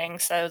were saying,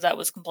 so that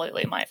was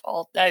completely my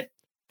fault.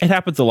 It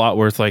happens a lot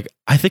where it's like,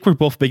 I think we're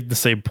both making the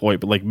same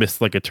point, but like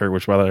missed like a turn,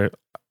 which rather...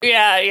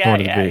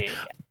 Yeah.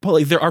 But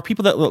like there are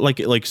people that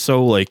like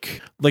so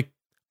like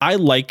I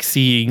like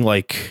seeing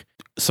like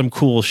some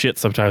cool shit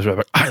sometimes. Where I'm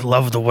like, I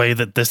love the way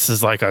that this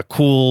is like a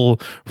cool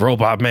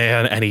robot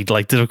man and he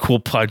like did a cool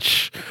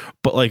punch.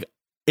 But like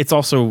it's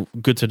also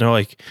good to know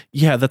like,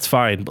 yeah, that's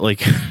fine. But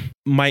like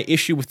my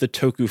issue with the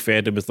Toku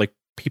fandom is like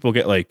people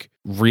get like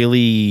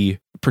really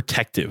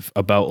protective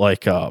about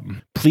like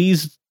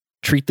please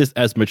treat this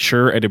as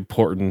mature and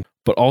important,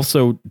 but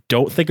also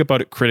don't think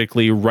about it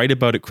critically, write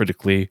about it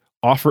critically,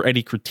 offer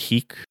any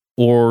critique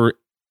or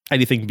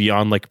anything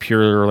beyond like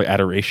pure like,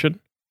 adoration.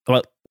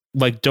 But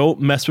like don't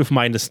mess with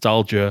my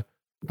nostalgia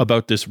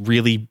about this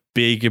really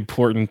big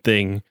important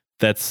thing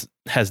that's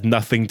has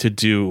nothing to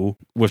do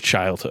with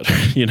childhood.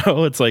 You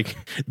know, it's like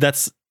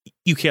that's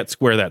you can't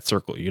square that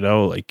circle, you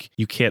know? Like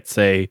you can't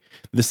say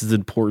this is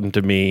important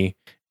to me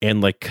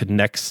and like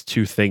connects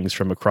to things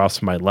from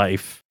across my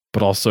life,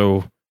 but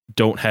also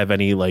don't have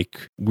any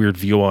like weird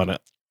view on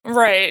it.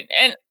 Right.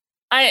 And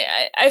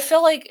I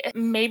feel like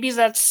maybe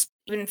that's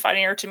even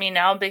funnier to me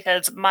now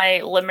because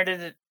my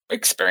limited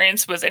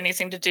experience with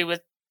anything to do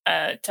with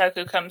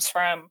Toku comes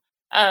from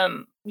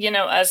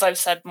as I've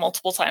said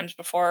multiple times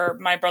before,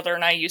 my brother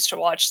and I used to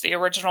watch the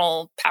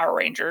original Power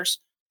Rangers.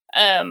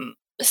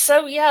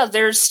 So yeah,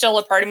 there's still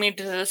a part of me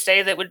to this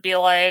day that would be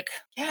like,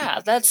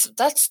 yeah, that's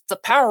the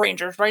Power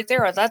Rangers right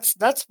there. That's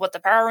what the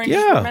Power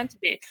Rangers were meant to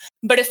be.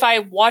 But if I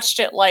watched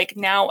it like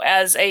now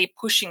as a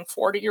pushing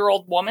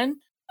 40-year-old woman,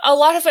 a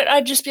lot of it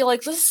I'd just be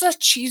like, this is the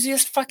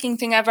cheesiest fucking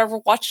thing I've ever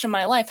watched in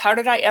my life. How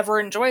did I ever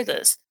enjoy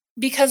this?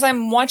 Because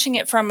I'm watching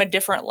it from a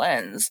different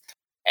lens.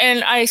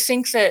 And I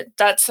think that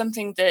that's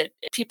something that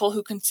people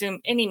who consume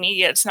any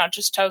media, it's not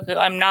just Toku.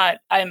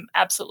 I'm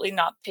absolutely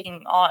not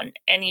picking on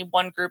any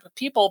one group of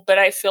people, but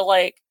I feel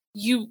like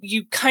you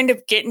kind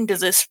of get into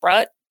this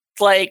rut.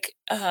 Like,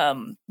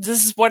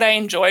 this is what I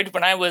enjoyed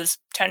when I was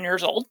 10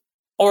 years old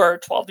or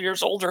 12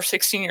 years old or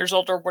 16 years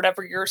old or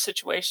whatever your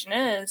situation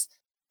is.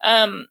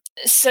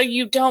 So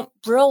you don't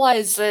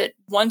realize that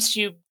once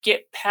you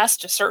get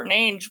past a certain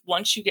age,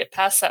 once you get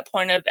past that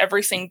point of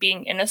everything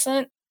being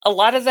innocent, a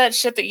lot of that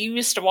shit that you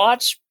used to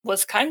watch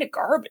was kind of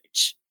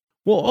garbage.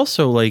 Well,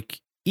 also,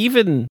 like,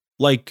 even,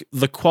 like,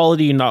 the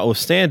quality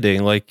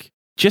notwithstanding, like,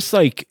 just,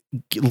 like,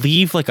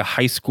 leave, like, a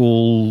high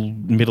school,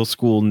 middle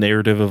school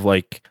narrative of,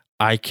 like,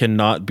 I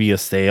cannot be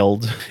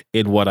assailed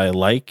in what I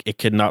like. It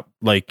cannot,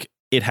 like,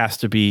 it has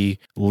to be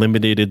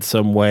limited in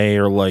some way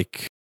or,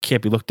 like,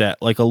 can't be looked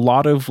at. Like, a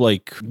lot of,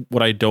 like,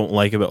 what I don't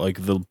like about,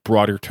 like, the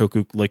broader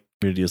Toku, like,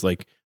 community is,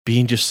 like,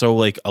 being just so,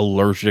 like,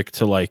 allergic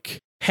to, like,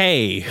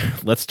 hey,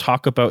 let's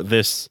talk about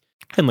this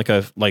in like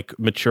a like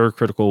mature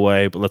critical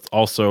way, but let's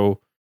also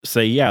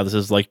say, yeah, this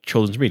is like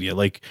children's media.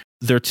 Like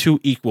they're two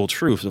equal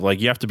truths. Like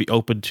you have to be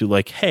open to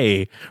like,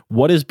 hey,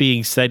 what is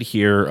being said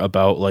here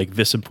about like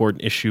this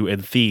important issue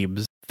and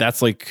themes?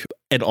 That's like,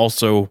 and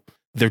also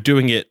they're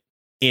doing it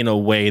in a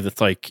way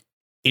that's like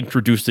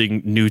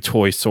introducing new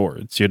toy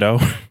swords, you know?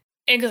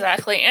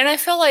 Exactly. And I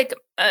feel like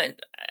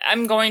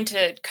I'm going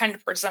to kind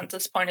of present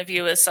this point of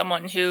view as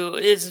someone who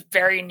is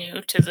very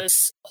new to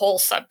this whole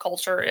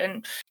subculture.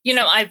 And,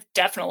 I've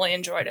definitely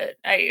enjoyed it.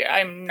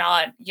 I'm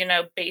not,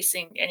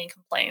 basing any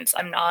complaints.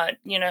 I'm not,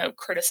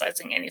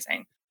 criticizing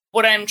anything.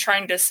 What I'm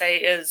trying to say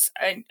is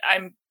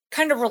I'm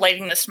kind of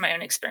relating this to my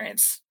own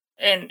experience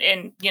and,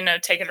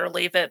 take it or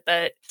leave it.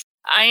 But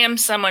I am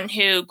someone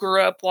who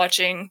grew up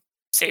watching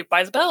Saved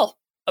by the Bell,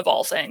 of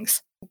all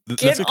things.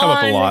 This would come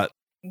up a lot.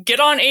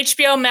 Get on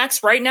HBO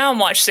Max right now and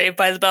watch Saved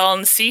by the Bell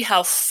and see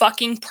how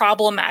fucking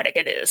problematic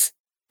it is.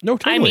 No,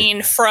 totally. I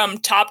mean, from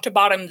top to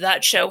bottom,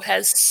 that show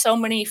has so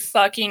many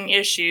fucking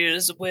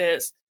issues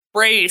with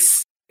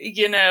race,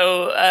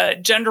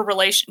 gender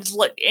relations,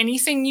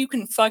 anything you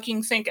can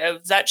fucking think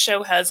of. That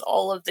show has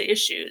all of the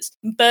issues.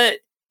 But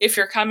if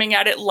you're coming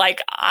at it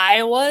like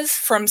I was,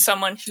 from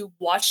someone who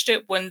watched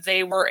it when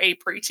they were a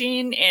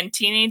preteen and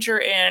teenager,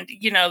 and,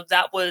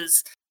 that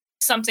was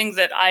something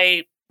that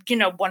I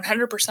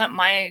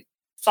 100%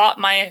 thought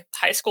my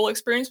high school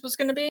experience was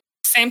going to be.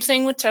 Same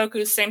thing with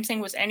Toku, same thing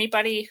with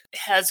anybody who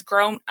has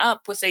grown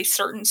up with a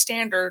certain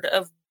standard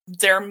of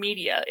their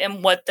media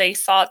and what they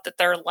thought that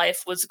their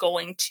life was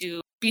going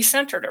to be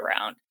centered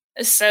around.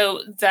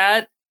 So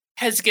that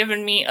has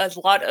given me a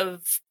lot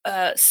of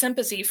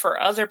sympathy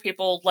for other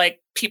people, like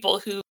people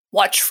who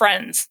watch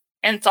Friends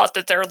and thought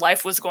that their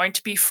life was going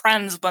to be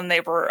Friends when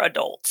they were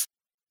adults.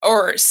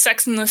 Or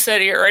Sex and the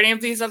City or any of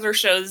these other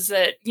shows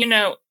that,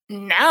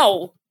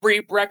 now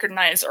we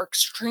recognize are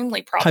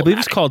extremely problematic. I believe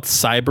it's called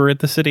Cyber at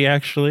the City,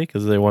 actually,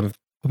 because they want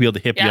to be able to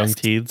hip young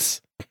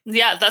teens.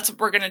 Yeah, that's what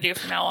we're going to do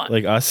from now on.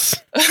 Like us.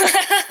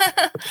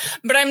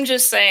 But I'm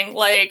just saying,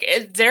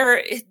 like,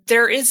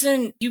 there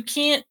isn't, you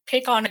can't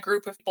pick on a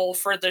group of people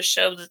for the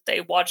show that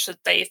they watched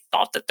that they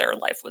thought that their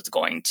life was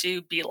going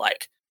to be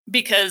like.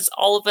 Because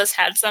all of us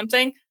had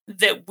something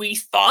that we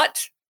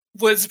thought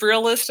was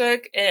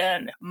realistic,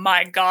 and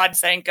my God,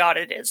 thank God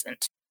it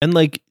isn't. And,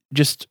 like,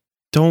 just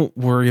don't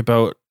worry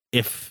about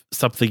if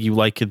something you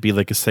like could be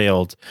like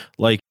assailed.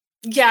 Like,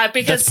 yeah,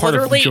 because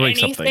literally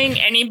anything something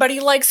anybody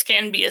likes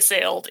can be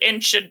assailed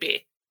and should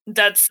be.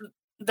 That's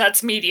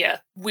That's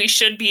media. We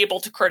should be able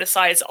to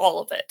criticize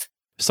all of it.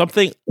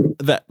 Something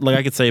that like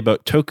I could say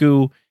about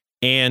Toku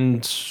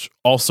and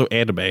also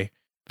anime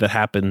that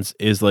happens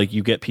is like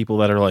you get people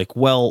that are like,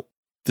 well,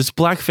 this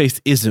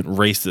blackface isn't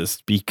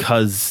racist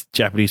because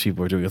Japanese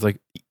people are doing it. It's like,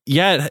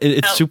 yeah,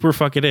 it super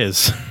fucking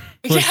is.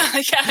 Like,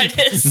 yeah,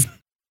 it is.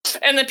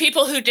 And the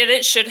people who did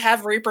it should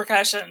have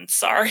repercussions.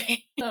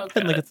 Sorry. Oh,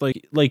 and like it's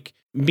like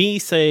me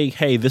saying,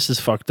 hey, this is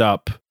fucked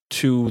up,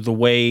 to the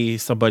way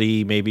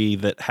somebody maybe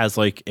that has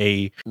like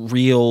a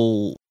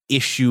real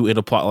issue in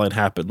a plotline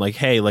happened. Like,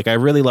 hey, like I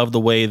really love the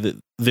way that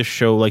this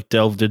show like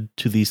delved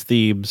into these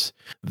themes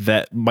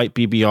that might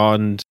be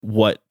beyond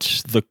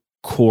what the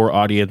core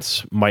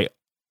audience might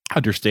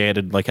understand,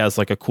 and like has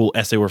like a cool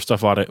essay or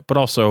stuff on it, but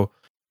also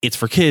it's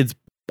for kids,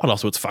 but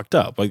also it's fucked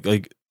up.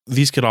 Like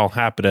these can all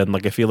happen, and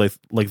like I feel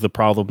like the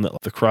problem that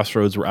the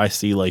crossroads where I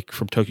see like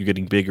from Tokyo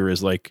getting bigger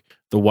is like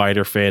the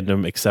wider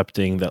fandom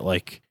accepting that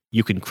like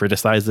you can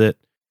criticize it.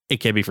 It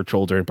can be for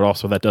children, but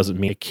also that doesn't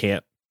mean it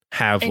can't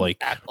have like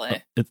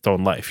its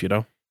own life, you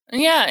know?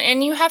 Yeah,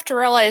 and you have to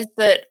realize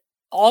that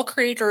all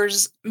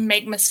creators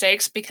make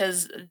mistakes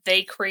because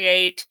they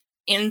create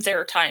in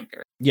their time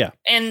period. Yeah.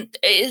 And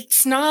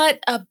it's not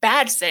a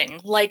bad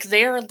thing. Like,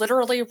 they're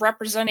literally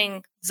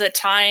representing the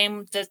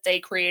time that they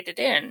created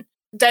in.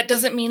 That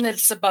doesn't mean that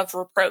it's above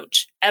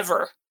reproach,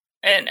 ever.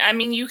 And I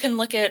mean, you can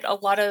look at a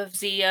lot of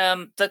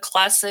the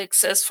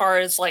classics as far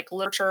as like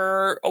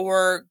literature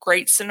or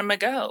great cinema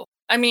go.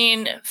 I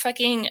mean,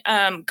 fucking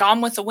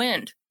Gone with the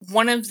Wind,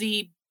 one of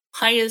the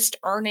highest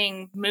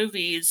earning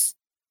movies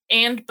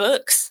and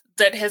books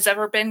that has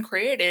ever been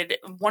created,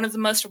 one of the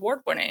most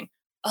award winning.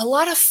 A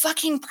lot of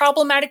fucking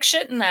problematic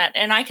shit in that.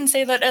 And I can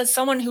say that as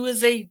someone who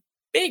is a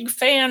big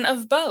fan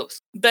of both.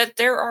 But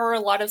there are a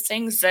lot of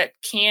things that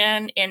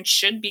can and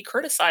should be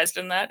criticized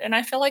in that. And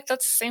I feel like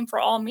that's the same for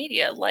all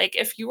media. Like,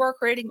 if you are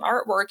creating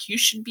artwork, you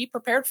should be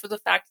prepared for the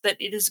fact that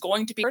it is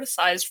going to be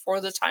criticized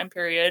for the time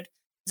period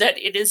that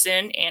it is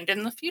in and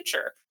in the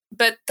future.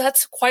 But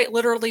that's quite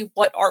literally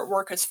what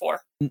artwork is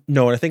for.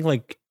 No, and I think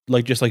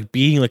like just like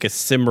being like a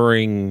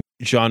simmering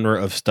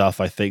genre of stuff,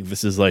 I think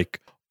this is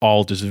like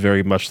all just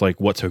very much like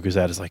what Toku's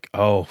at is like,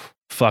 oh,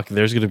 fuck,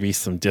 there's going to be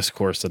some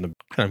discourse and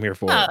I'm here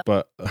for it.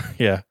 But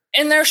yeah.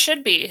 And there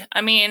should be. I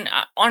mean,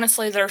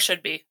 honestly, there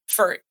should be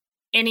for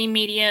any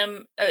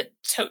medium,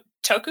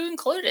 Toku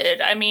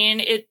included. I mean,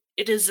 it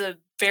is a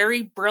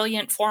very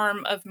brilliant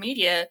form of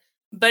media,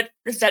 but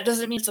that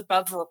doesn't mean it's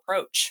above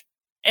reproach.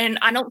 And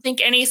I don't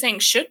think anything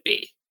should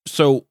be.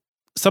 So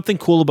something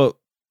cool about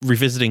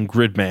revisiting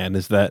Gridman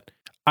is that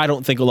I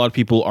don't think a lot of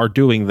people are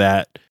doing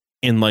that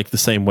in like the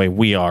same way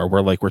we are,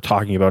 where like we're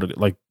talking about it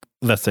like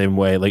that same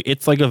way. Like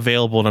it's like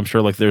available, and I'm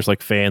sure like there's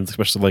like fans,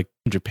 especially like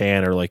in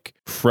Japan or like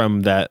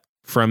from that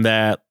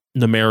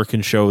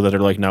American show that are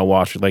like now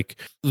watching like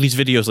these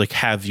videos like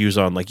have views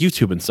on like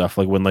YouTube and stuff,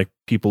 like when like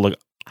people like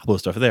upload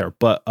stuff there.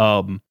 But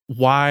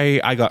why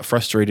I got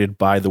frustrated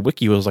by the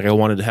wiki was like I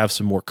wanted to have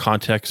some more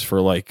context for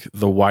like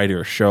the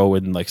wider show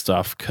and like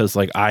stuff, because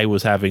like I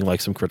was having like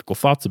some critical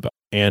thoughts about it.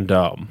 And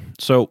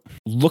so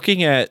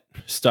looking at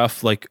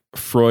stuff like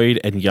Freud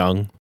and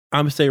Jung,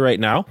 I'm gonna say right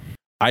now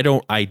I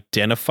don't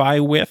identify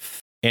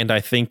with, and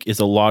I think is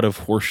a lot of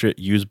horseshit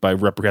used by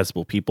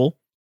reprehensible people.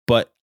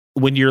 But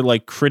when you're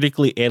like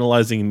critically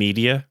analyzing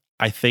media,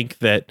 I think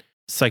that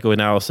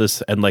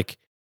psychoanalysis and like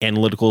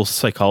analytical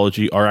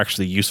psychology are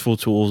actually useful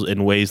tools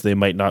in ways they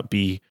might not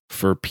be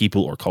for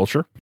people or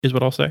culture, is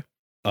what I'll say.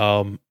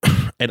 And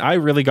I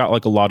really got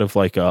like a lot of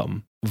like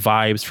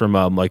vibes from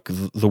like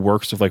the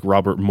works of like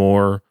Robert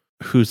Moore,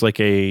 who's like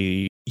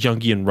a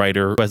Jungian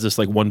writer who has this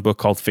like one book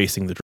called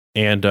Facing the Truth.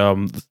 And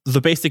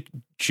the basic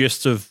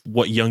gist of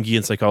what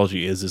Jungian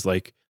psychology is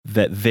like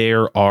that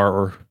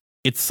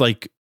it's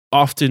like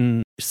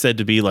often said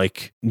to be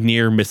like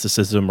near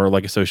mysticism or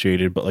like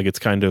associated, but like it's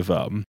kind of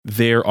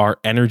there are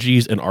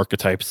energies and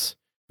archetypes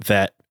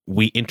that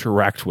we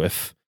interact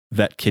with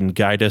that can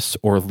guide us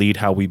or lead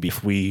how we be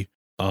if we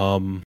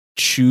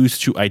choose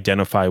to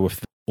identify with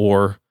them.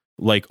 Or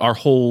like our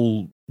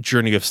whole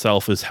journey of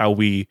self is how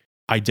we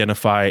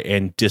identify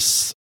and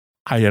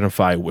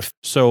disidentify with.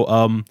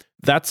 So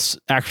that's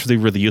actually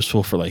really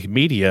useful for like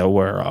media,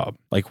 where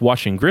like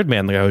watching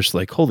Gridman, like I was just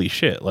like, holy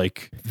shit,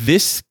 like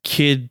this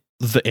kid,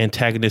 the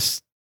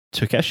antagonist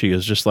Takeshi,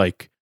 is just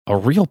like a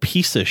real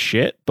piece of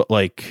shit, but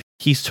like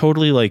he's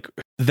totally like,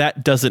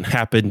 that doesn't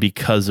happen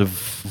because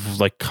of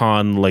like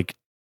like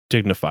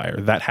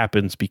dignifier. That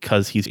happens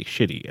because he's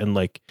shitty and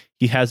like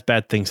he has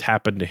bad things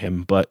happen to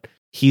him, but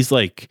he's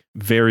like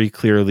very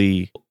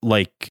clearly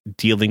like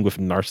dealing with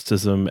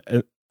narcissism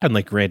and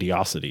like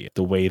grandiosity,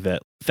 the way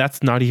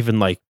that's not even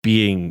like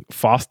being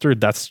fostered,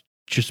 that's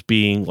just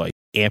being like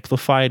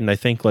amplified. And I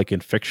think like in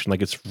fiction,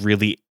 like it's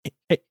really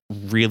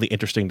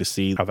interesting to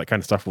see how that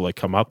kind of stuff will like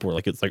come up, where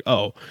like it's like,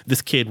 oh,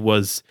 this kid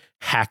was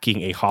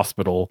hacking a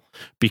hospital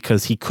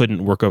because he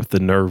couldn't work up the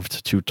nerve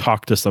to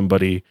talk to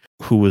somebody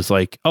who was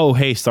like, oh,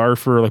 hey, sorry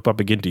for like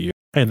bumping into you.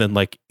 And then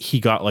like he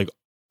got like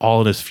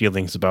all in his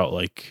feelings about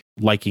like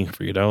liking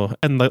her, you know?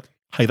 And like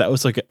that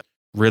was like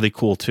really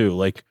cool too.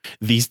 Like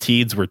these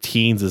teens were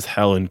teens as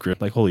hell in Grim.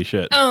 Like holy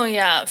shit. Oh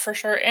yeah, for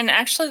sure. And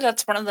actually,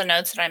 that's one of the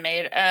notes that I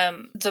made.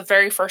 The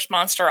very first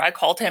monster, I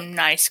called him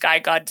Nice Guy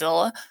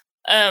Godzilla.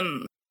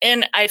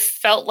 And I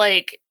felt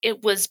like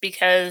it was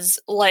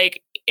because,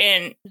 like,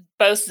 in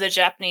both the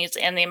Japanese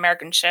and the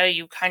American show,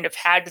 you kind of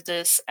had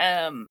this,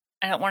 I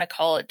don't want to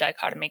call it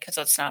dichotomy because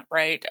that's not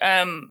right.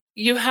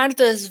 You had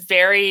this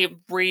very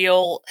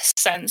real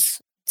sense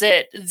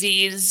that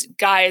these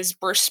guys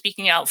were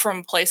speaking out from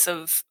a place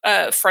of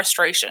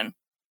frustration,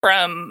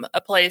 from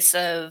a place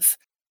of,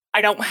 I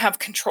don't have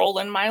control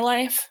in my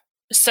life.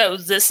 So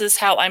this is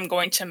how I'm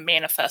going to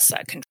manifest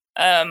that control.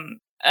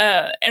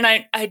 And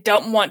I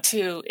don't want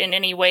to in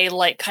any way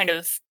like kind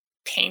of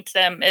paint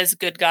them as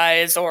good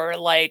guys or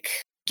like,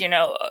 you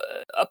know,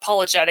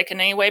 apologetic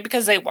in any way,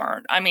 because they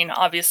weren't. I mean,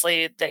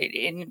 obviously they,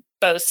 in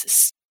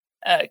both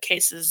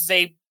cases,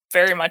 they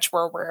very much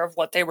were aware of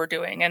what they were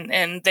doing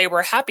and they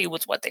were happy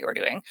with what they were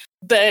doing.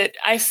 But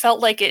I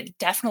felt like it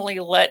definitely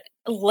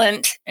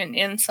lent an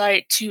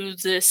insight to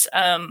this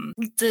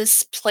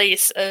this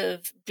place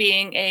of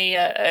being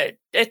a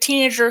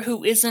teenager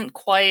who isn't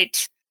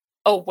quite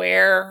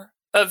aware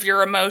of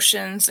your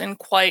emotions and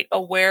quite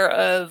aware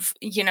of,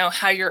 you know,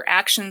 how your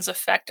actions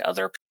affect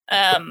other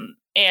people.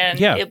 And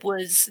it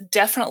was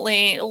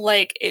definitely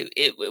like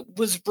it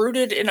was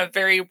rooted in a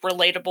very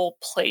relatable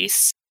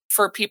place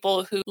for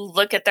people who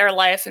look at their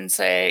life and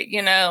say,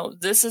 you know,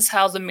 this is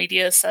how the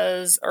media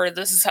says, or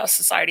this is how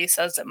society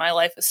says that my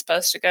life is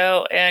supposed to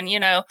go. And, you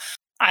know,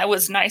 I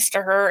was nice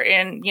to her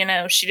and, you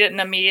know, she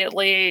didn't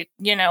immediately,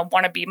 you know,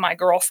 want to be my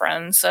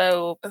girlfriend.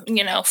 So,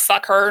 you know,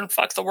 fuck her and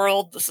fuck the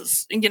world. This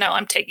is, you know,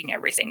 I'm taking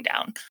everything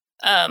down,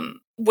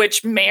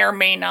 which may or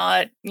may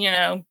not, you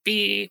know,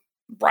 be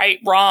right,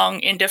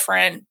 wrong,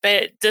 indifferent.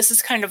 But this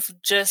is kind of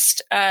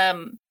just,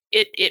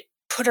 it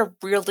put a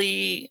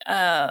really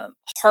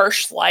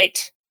harsh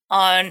light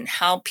on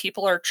how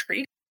people are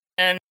treated.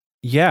 And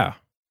yeah,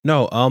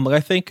 no, I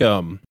think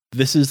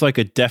this is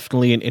like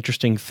definitely an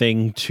interesting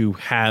thing to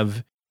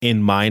have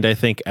in mind, I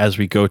think, as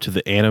we go to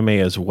the anime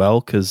as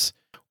well, because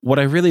what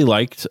I really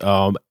liked,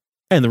 and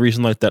the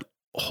reason like that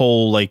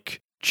whole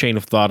like chain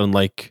of thought and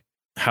like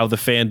how the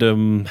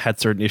fandom had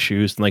certain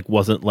issues and like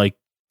wasn't like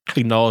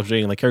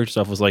acknowledging like character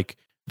stuff was like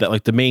that,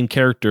 like the main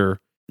character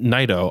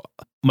Naito,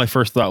 my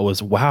first thought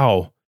was,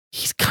 wow,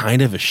 he's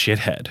kind of a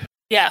shithead.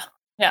 Yeah.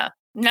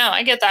 No,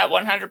 I get that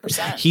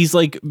 100%. He's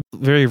like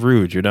very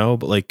rude, you know,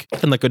 but like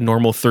in like a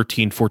normal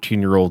 13,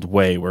 14-year-old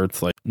way where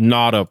it's like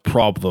not a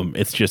problem.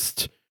 It's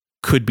just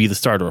could be the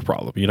start of a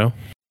problem, you know?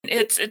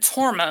 It's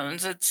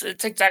hormones. It's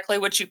exactly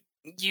what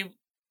you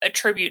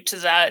attribute to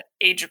that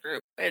age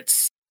group.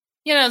 It's,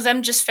 you know,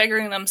 them just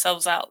figuring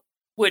themselves out,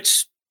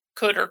 which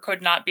could or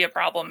could not be a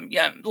problem.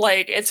 Yeah,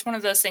 like it's one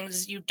of those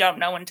things you don't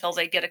know until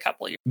they get a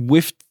couple years.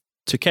 With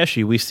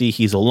Takeshi, we see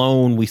he's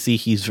alone. We see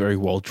he's very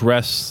well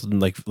dressed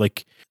and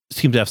like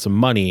seems to have some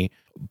money,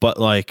 but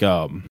like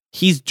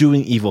he's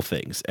doing evil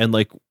things. And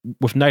like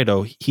with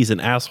Naito, he's an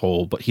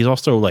asshole, but he's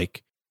also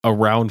like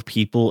around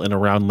people and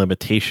around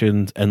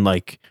limitations, and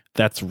like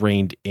that's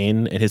reined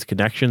in his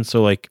connection.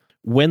 So like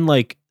when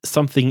like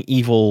something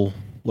evil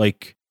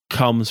like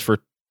comes for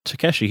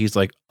Takeshi, he's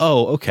like,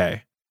 oh,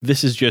 okay,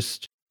 this is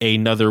just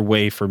another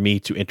way for me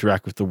to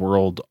interact with the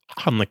world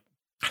on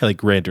like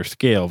grander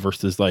scale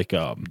versus like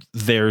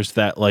there's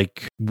that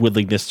like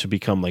willingness to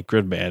become like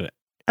Gridman.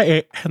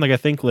 And like I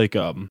think like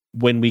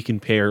when we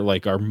compare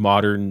like our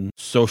modern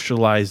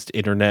socialized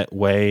internet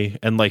way,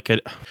 and like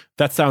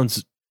that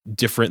sounds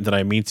different than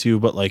I mean to,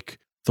 but like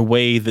the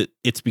way that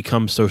it's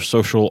become so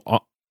social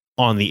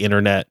on the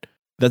internet,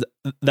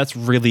 that's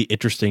really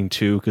interesting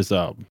too, because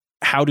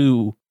how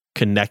to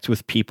connect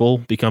with people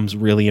becomes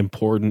really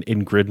important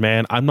in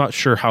Gridman. I'm not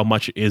sure how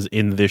much is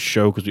in this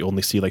show because we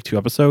only see like 2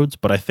 episodes,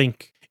 but I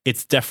think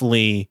it's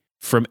definitely,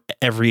 from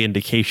every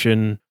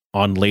indication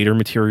on later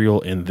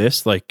material in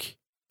this, like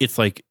it's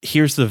like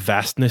here's the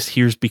vastness,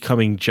 here's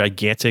becoming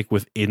gigantic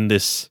within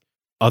this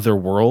other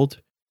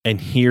world, and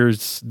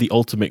here's the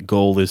ultimate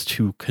goal is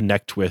to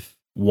connect with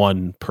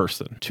one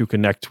person, to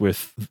connect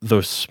with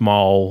those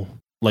small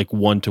like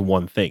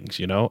one-to-one things,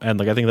 you know? And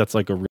like I think that's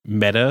like a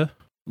meta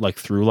like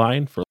through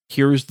line for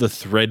here's the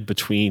thread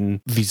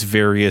between these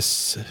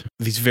various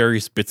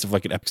bits of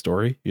like an epic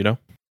story, you know?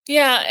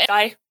 Yeah,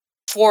 I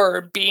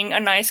for being a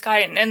nice guy,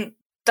 and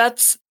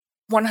that's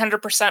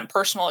 100%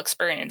 personal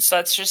experience.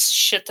 That's just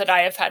shit that I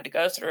have had to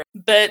go through.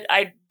 But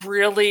I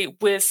really,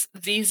 with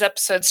these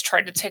episodes,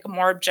 tried to take a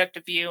more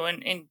objective view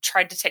and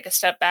tried to take a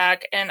step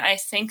back. And I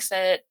think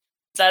that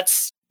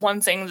that's one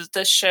thing that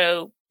this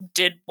show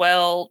did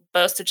well,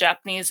 both the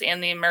Japanese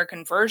and the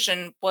American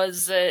version,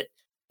 was that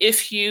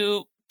if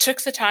you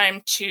took the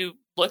time to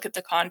look at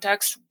the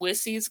context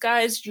with these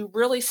guys, you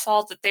really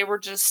saw that they were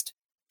just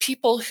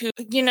people who,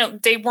 you know,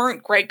 they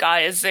weren't great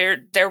guys.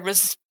 There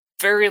was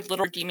very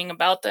little redeeming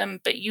about them,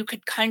 but you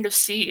could kind of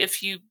see,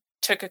 if you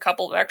took a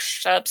couple of extra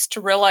steps,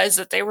 to realize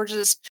that they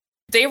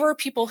were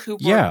people who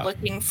were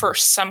looking for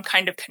some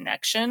kind of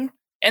connection.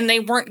 And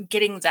they weren't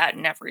getting that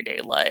in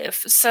everyday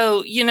life.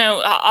 So,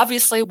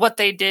 obviously what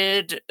they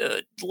did,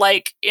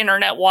 like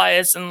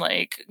internet-wise and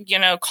like,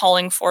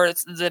 calling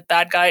forth the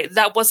bad guy,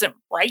 that wasn't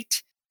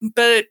right.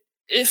 But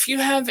if you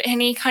have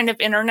any kind of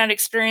internet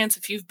experience,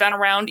 if you've been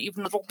around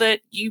even a little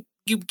bit, you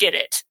get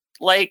it.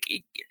 Like,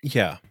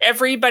 yeah,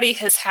 everybody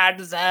has had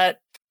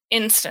that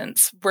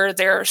instance where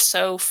they're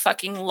so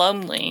fucking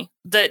lonely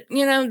that,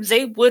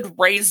 they would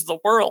raise the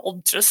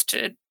world just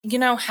to,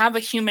 have a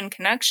human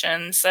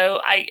connection. So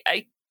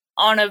I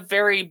on a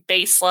very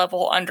base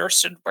level,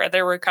 understood where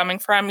they were coming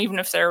from, even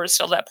if there was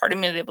still that part of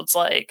me that was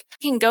like,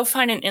 you can go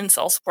find an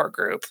incel support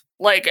group.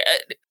 Like,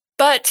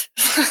 but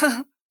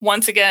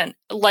once again,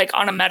 like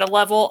on a meta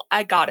level,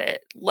 I got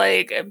it.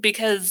 Like,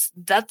 because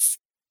that's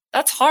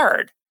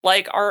hard.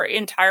 Like, our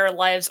entire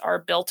lives are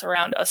built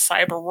around a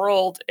cyber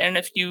world. And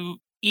if you,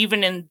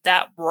 even in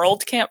that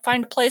world, can't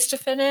find a place to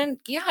fit in,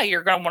 yeah,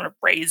 you're going to want to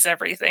raise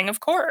everything, of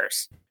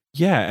course.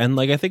 Yeah. And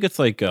like, I think it's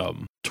like,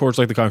 towards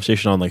like the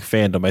conversation on like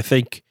fandom, I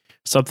think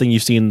something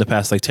you've seen in the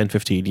past like 10,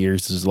 15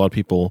 years is a lot of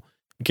people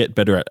get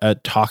better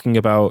at talking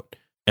about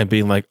and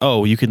being like,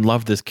 oh, you can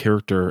love this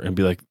character and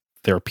be like,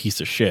 they're a piece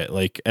of shit.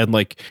 Like, and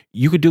like,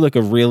 you could do like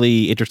a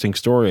really interesting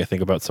story, I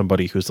think, about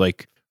somebody who's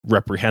like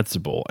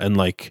reprehensible and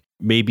like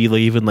maybe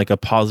even like a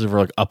positive or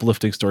like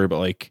uplifting story, but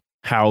like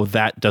how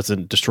that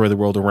doesn't destroy the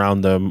world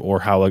around them or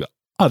how like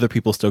other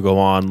people still go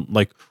on,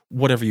 like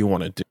whatever you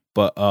want to do.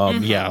 But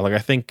yeah, like I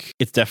think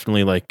it's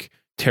definitely like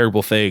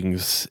terrible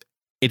things,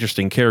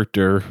 interesting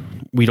character.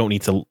 We don't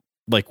need to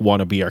like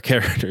want to be our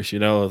characters,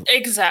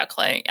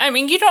 Exactly. I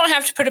mean, you don't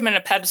have to put them in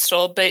a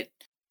pedestal, but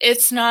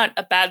it's not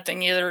a bad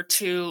thing either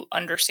to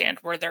understand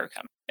where they're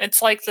coming.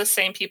 It's like the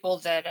same people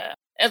that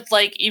it's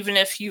like, even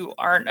if you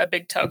aren't a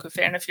big Toku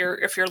fan, if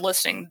you're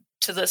listening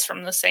to this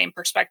from the same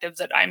perspective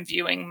that I'm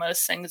viewing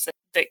most things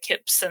that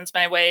Kip sends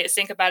my way,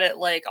 think about it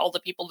like all the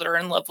people that are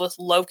in love with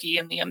Loki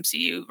in the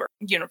MCU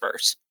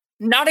universe.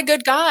 Not a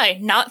good guy,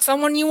 not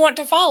someone you want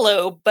to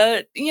follow,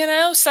 but,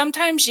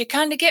 sometimes you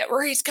kind of get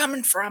where he's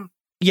coming from.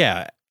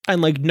 Yeah,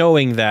 and, like,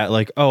 knowing that,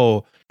 like,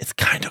 oh, it's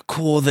kind of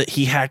cool that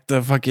he hacked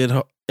the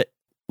fucking,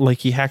 like,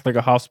 he hacked, like,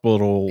 a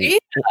hospital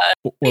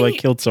or like,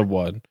 killed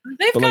someone.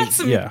 They've got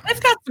some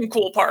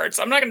cool parts.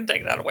 I'm not going to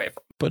take that away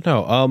from them. But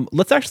no,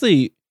 let's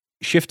actually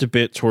shift a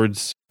bit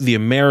towards the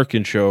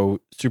American show,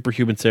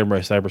 Superhuman Samurai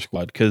Cyber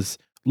Squad, because,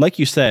 like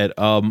you said,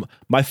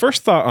 my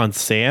first thought on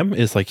Sam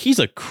is, like, he's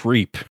a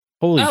creep.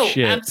 Holy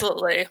shit.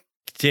 Absolutely.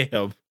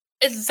 Damn.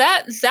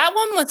 That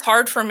one was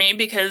hard for me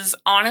because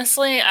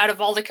honestly, out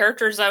of all the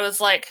characters, I was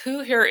like,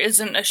 who here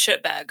isn't a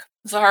shitbag?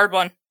 It's a hard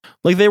one.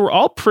 Like, they were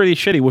all pretty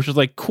shitty, which was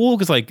like cool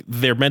because like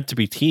they're meant to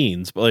be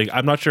teens, but like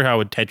I'm not sure how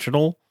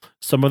intentional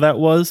some of that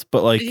was,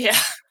 but like, yeah,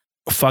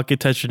 fuck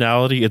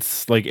intentionality.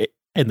 It's like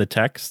in the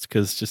text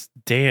because just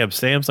damn,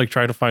 Sam's like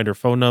trying to find her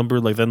phone number,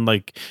 like then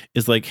like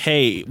is like,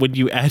 hey, when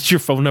you add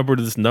your phone number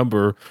to this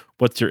number,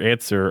 what's your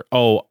answer?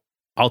 Oh,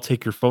 I'll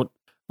take your phone.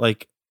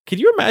 Like, can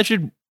you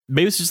imagine?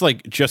 Maybe it's just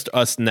like just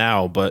us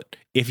now, but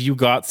if you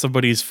got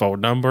somebody's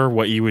phone number,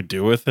 what you would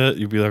do with it?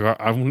 You'd be like,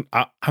 I'm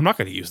not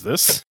going to use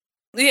this.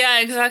 Yeah,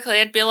 exactly.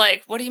 I'd be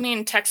like, what do you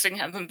mean texting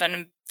hasn't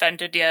been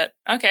invented yet?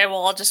 Okay,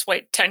 well, I'll just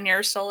wait 10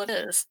 years till it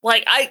is.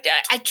 Like, I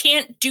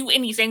can't do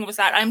anything with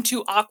that. I'm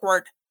too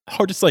awkward.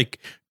 Or just like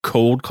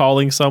cold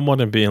calling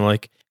someone and being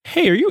like,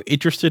 hey, are you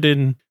interested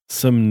in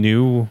some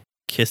new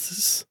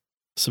kisses?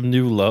 Some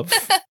new love?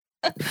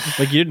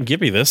 Like, you didn't give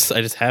me this.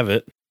 I just have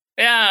it.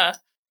 Yeah.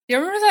 You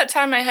remember that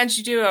time I had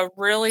you do a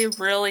really,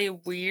 really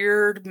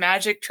weird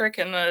magic trick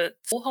in the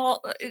pool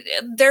hall?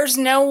 There's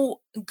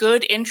no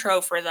good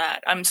intro for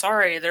that. I'm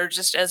sorry. There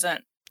just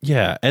isn't.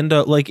 Yeah. And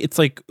like, it's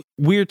like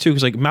weird too,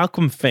 because like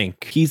Malcolm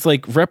Fink, he's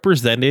like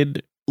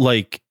represented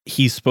like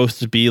he's supposed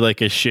to be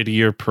like a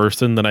shittier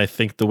person than I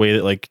think the way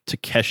that like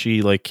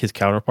Takeshi, like his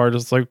counterpart,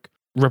 is like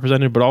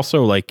represented, but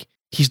also like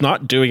he's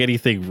not doing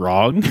anything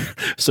wrong.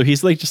 So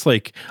he's like, just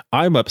like,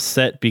 I'm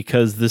upset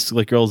because this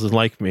like girl doesn't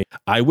like me.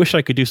 I wish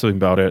I could do something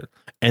about it.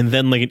 And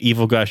then like an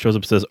evil guy shows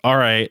up and says, all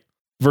right,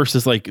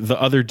 versus like the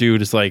other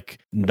dude is like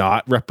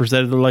not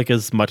represented like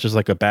as much as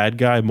like a bad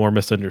guy, more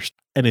misunderstood.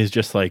 And is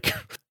just like,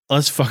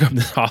 let's fuck up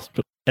this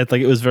hospital. And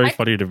like, it was very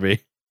funny to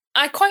me.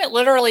 I quite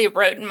literally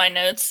wrote in my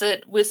notes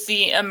that with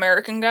the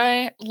American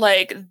guy,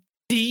 like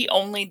the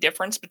only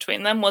difference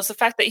between them was the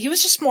fact that he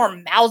was just more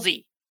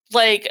mouthy.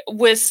 Like,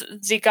 with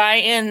the guy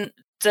in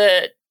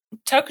the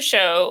Toku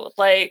show,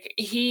 like,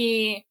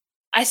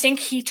 I think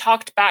he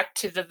talked back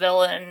to the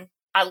villain,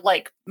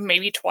 like,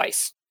 maybe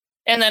twice.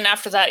 And then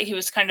after that, he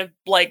was kind of,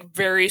 like,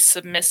 very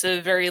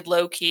submissive, very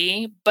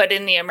low-key. But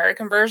in the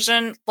American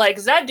version,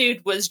 like, that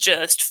dude was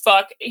just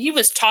he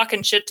was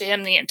talking shit to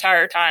him the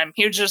entire time.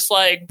 He was just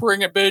like,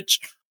 bring it, bitch.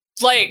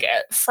 Like,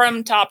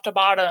 from top to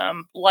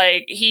bottom,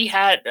 like, he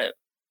had...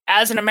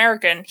 As an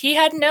American, he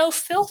had no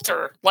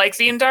filter, like,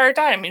 the entire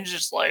time. He was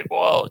just like,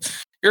 well,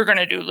 you're going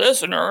to do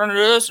this, and you're going to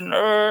do this, and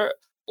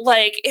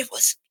like, it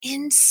was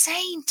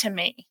insane to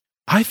me.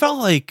 I felt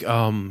like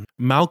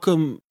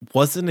Malcolm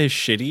wasn't as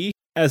shitty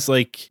as,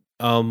 like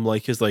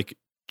his, like,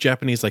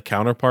 Japanese, like,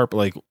 counterpart, but,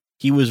 like,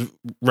 he was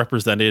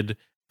represented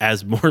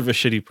as more of a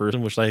shitty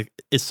person, which like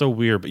is so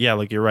weird. But yeah,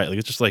 like you're right. Like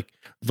it's just like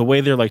the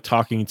way they're like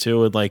talking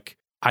to, and like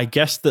I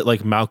guess that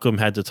like Malcolm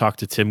had to talk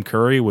to Tim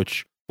Curry,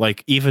 which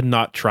like even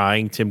not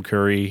trying, Tim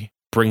Curry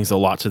brings a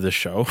lot to this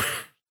show,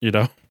 you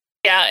know?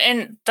 Yeah,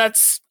 and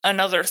that's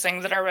another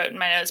thing that I wrote in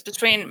my notes.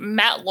 Between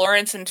Matt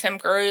Lawrence and Tim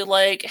Curry,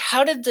 like,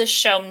 how did this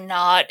show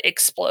not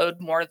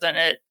explode more than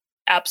it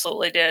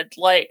absolutely did?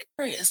 Like,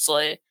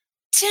 seriously,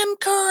 Tim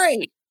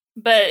Curry.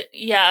 But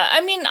yeah,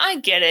 I mean, I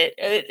get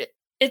it.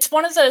 It's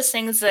one of those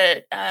things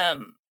that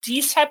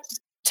these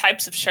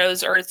types of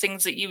shows are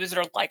things that you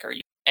either like or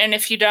you. And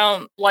if you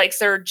don't like,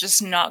 they're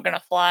just not going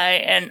to fly.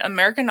 And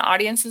American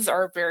audiences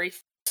are very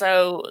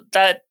so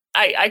that.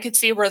 I could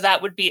see where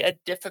that would be a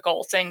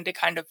difficult thing to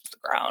kind of the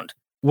ground.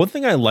 One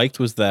thing I liked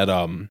was that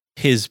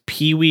his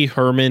Pee Wee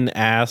Herman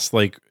ass,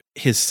 like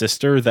his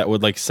sister that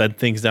would like send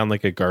things down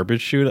like a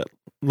garbage chute,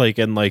 like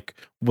and like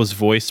was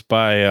voiced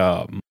by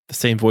the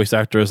same voice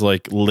actor as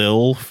like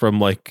Lil from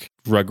like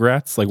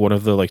Rugrats, like one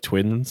of the like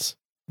twins.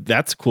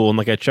 That's cool. And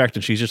like I checked,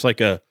 and she's just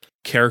like a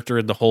character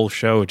in the whole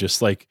show, just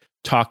like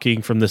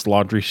talking from this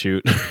laundry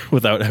chute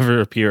without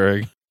ever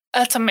appearing.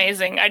 That's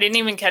amazing. I didn't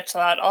even catch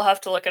that. I'll have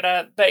to look it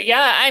up. But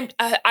yeah,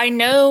 I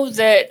know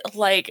that,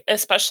 like,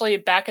 especially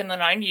back in the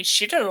 90s,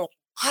 she did a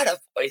lot of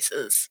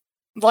voices.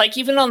 Like,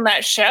 even on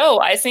that show,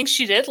 I think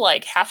she did,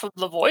 like, half of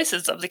the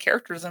voices of the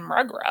characters in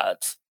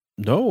Rugrats.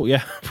 No,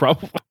 yeah,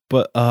 probably.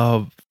 But,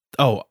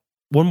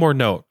 one more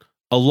note.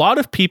 A lot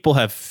of people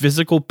have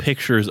physical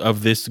pictures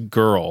of this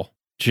girl,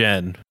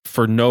 Jen,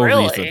 for no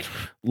reason.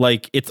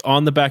 Like, it's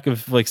on the back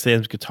of, like,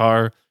 Sam's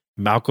guitar.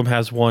 Malcolm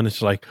has one.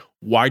 It's like,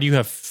 why do you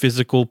have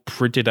physical,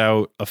 printed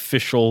out,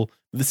 official?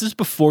 This is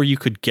before you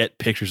could get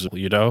pictures of,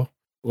 you know?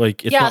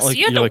 Like, it's not like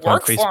you had you're to like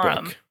work on for Facebook.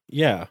 them.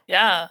 Yeah.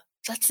 Yeah,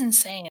 that's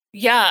insane.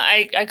 Yeah,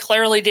 I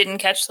clearly didn't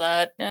catch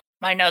that.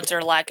 My notes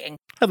are lacking.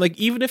 And like,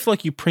 even if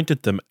like you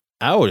printed them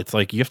out, it's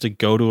like you have to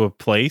go to a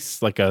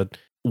place, like a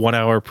 1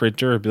 hour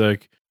printer, and be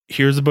like,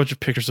 here's a bunch of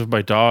pictures of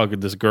my dog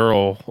and this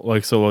girl.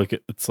 Like, so like,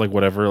 it's like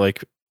whatever,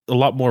 like a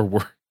lot more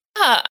work.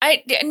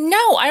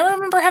 I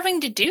remember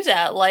having to do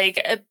that, like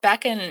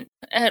back in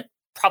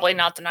probably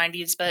not the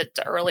 90s, but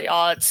the early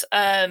aughts.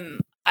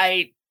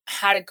 I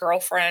had a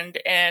girlfriend,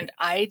 and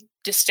I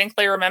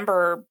distinctly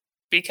remember,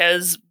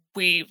 because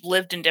we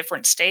lived in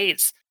different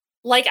states,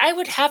 like I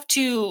would have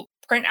to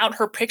print out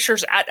her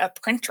pictures at a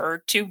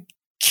printer to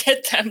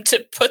get them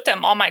to put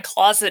them on my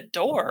closet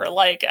door.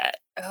 Like,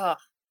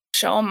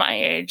 showing my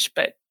age,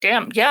 but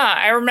damn, yeah,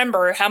 I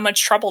remember how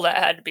much trouble that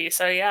had to be.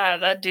 So yeah,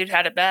 that dude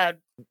had it bad.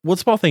 One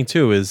small thing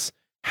too is,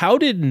 how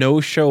did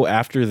no show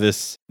after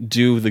this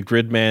do the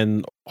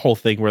Gridman whole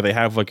thing where they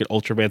have like an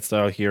Ultraman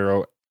style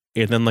hero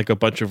and then like a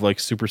bunch of like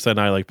Super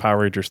Sentai like Power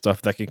Ranger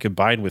stuff that can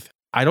combine with?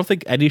 I don't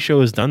think any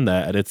show has done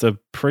that, and it's a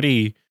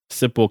pretty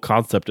simple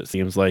concept. It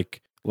seems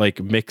like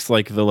mix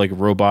like the like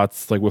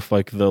robots like with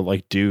like the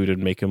like dude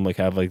and make him like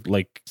have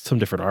like some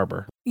different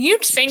armor.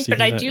 You'd think,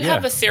 but I do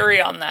have a theory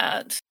on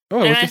that. Oh,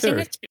 what's your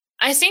theory?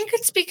 I think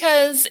it's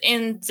because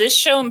in this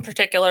show in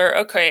particular,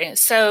 okay,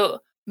 so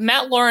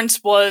Matt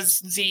Lawrence was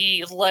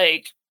the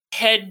like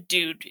head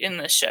dude in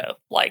the show.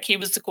 Like, he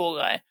was the cool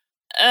guy.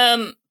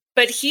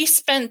 But he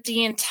spent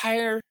the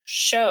entire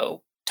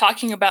show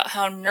talking about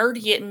how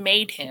nerdy it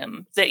made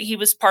him that he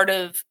was part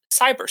of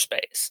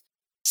cyberspace.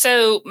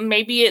 So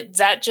maybe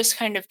that just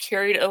kind of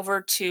carried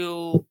over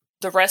to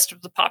the rest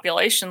of the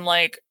population.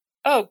 Like,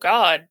 oh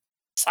God,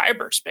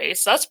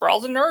 cyberspace, that's where all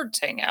the nerds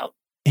hang out.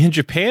 In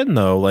Japan,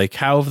 though, like,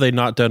 how have they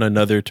not done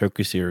another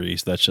Toku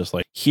series that's just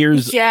like,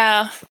 here's...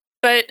 Yeah,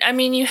 but I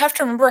mean, you have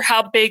to remember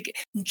how big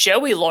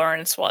Joey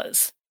Lawrence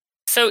was.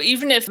 So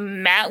even if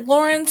Matt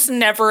Lawrence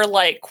never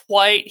like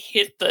quite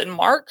hit the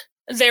mark,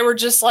 they were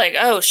just like,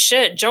 oh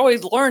shit, Joey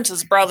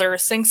Lawrence's brother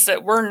thinks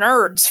that we're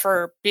nerds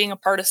for being a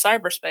part of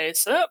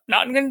cyberspace. Oh,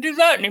 not going to do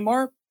that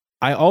anymore.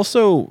 I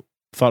also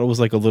thought it was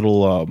like a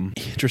little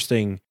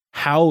interesting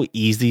how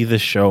easy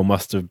this show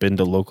must have been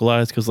to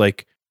localize, because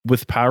like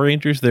with Power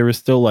Rangers, there was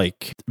still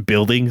like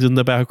buildings in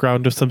the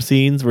background of some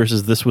scenes,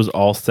 versus this was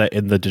all set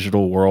in the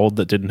digital world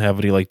that didn't have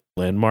any like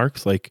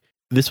landmarks. Like,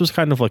 this was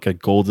kind of like a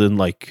golden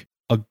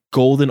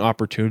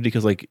opportunity,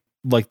 because like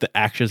the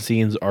action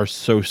scenes are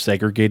so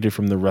segregated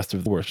from the rest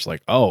of the world. It's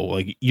like, oh,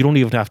 like you don't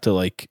even have to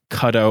like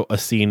cut out a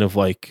scene of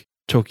like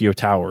Tokyo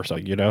Tower or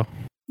something, you know?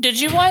 Did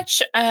you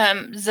watch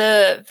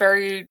the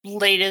very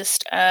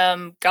latest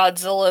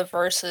Godzilla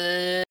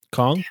versus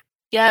Kong?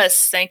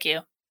 Yes, thank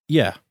you.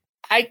 Yeah.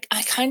 I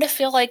kind of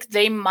feel like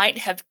they might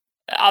have,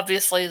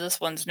 obviously this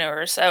one's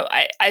newer, so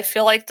I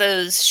feel like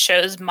those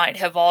shows might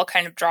have all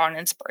kind of drawn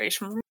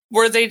inspiration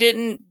where they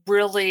didn't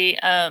really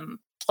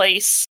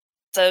place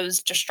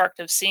those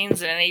destructive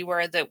scenes in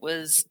anywhere that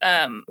was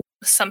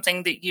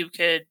something that you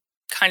could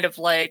kind of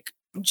like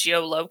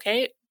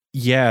geolocate.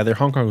 Yeah, their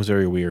Hong Kong was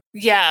very weird.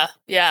 Yeah.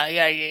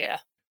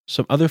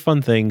 Some other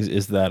fun things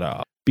is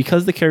that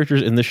because the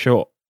characters in the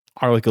show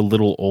are like a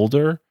little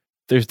older,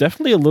 there's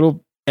definitely a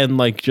little, and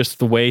like just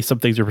the way some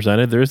things are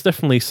presented, there's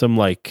definitely some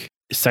like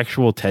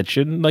sexual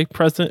tension like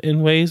present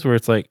in ways where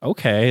it's like,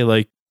 okay,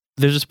 like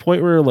there's this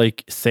point where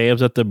like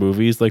Sam's at the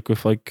movies, like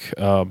with like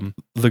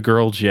the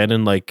girl Jen,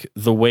 and like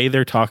the way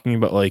they're talking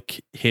about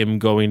like him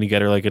going to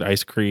get her like an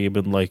ice cream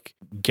and like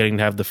getting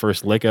to have the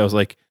first lick. I was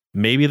like,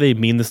 maybe they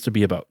mean this to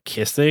be about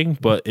kissing,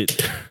 but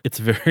it's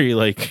very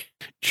like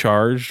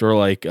charged or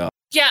like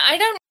yeah, I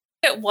don't know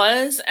if it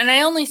was, and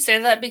I only say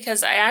that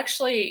because I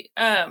actually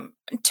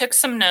took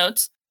some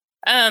notes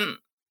on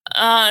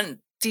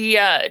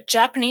the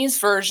Japanese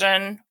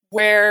version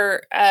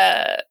where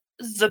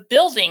the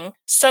building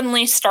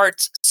suddenly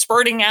starts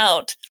spurting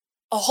out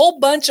a whole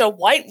bunch of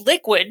white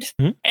liquid,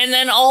 and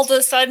then all of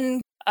a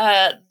sudden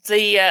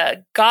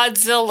the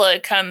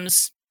Godzilla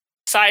comes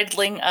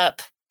sidling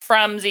up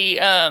from the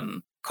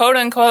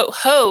quote-unquote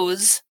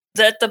hose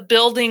that the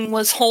building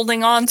was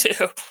holding on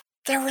to.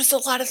 There was a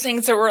lot of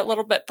things that were a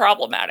little bit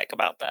problematic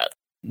about that.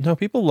 No,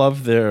 people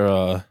love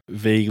their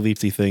vague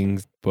leafy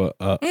things, but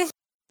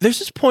there's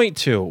this point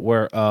too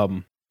where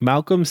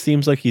Malcolm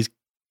seems like he's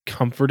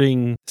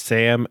comforting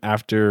Sam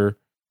after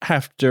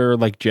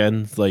like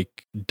Jen's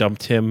like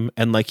dumped him,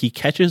 and like he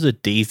catches a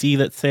daisy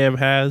that Sam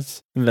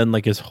has and then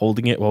like is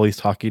holding it while he's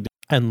talking,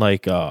 and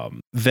like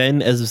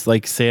then as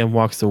like Sam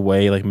walks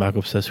away, like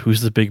Malcolm says,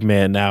 "Who's the big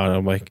man now?" And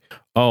I'm like,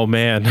 oh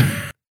man.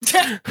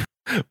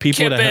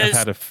 People that have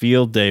had a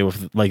field day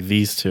with like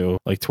these two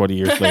like 20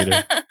 years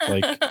later,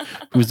 like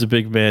who's the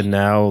big man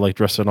now, like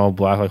dressed in all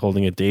black, like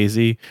holding a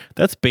daisy.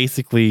 That's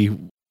basically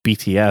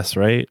BTS,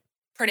 right?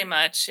 Pretty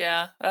much,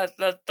 yeah.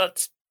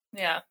 That's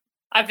yeah.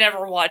 I've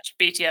never watched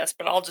BTS,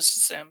 but I'll just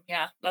assume,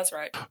 yeah, that's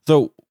right.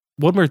 So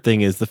one more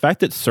thing is the fact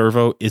that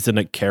Servo isn't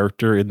a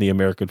character in the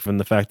American film,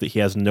 the fact that he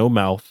has no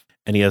mouth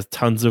and he has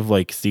tons of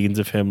like scenes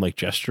of him like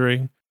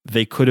gesturing.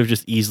 They could have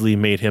just easily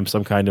made him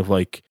some kind of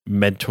like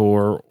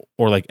mentor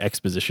or like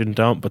exposition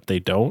dump, but they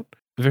don't.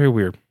 Very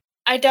weird.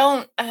 I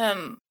don't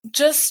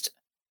just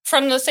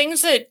from the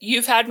things that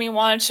you've had me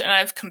watch and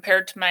I've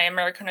compared to my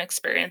American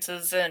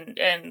experiences,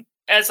 and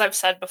as I've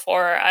said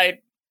before,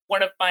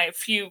 one of my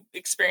few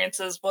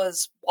experiences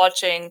was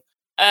watching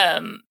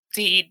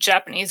the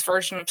Japanese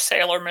version of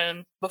Sailor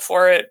Moon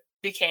before it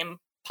became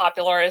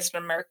popularized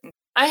in American.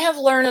 I have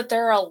learned that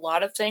there are a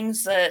lot of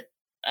things that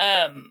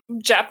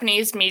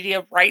Japanese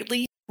media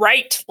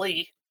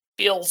rightly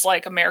feels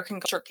like American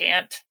culture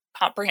can't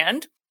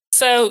comprehend.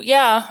 So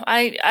yeah,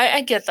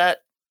 I get that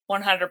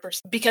 100%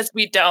 because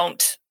we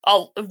don't.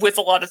 With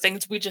a lot of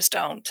things, we just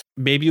don't.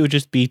 Maybe it would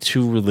just be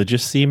too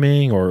religious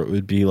seeming, or it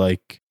would be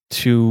like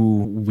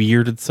too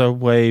weird in some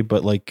way.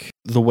 But like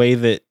the way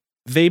that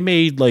they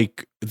made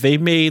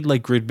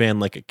Gridman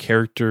like a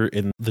character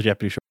in the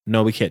Japanese show.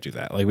 No, we can't do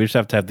that. Like we just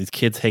have to have these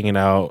kids hanging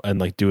out and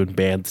like doing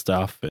band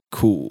stuff. And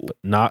cool, but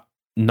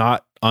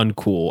not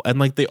uncool. And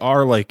like they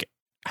are like,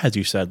 as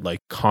you said,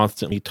 like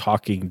constantly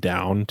talking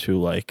down to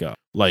like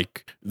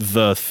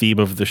the theme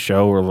of the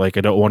show, or like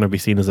I don't want to be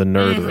seen as a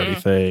nerd or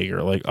anything,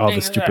 or like the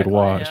stupid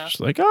watch. Yeah. Just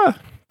like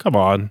come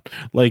on.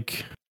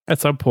 Like at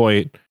some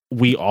point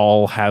we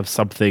all have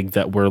something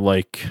that we're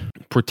like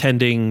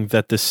pretending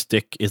that this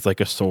stick is like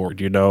a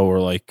sword, you know, or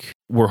like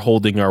we're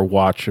holding our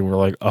watch and we're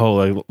like, oh,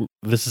 like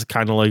this is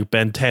kind of like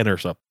Ben 10 or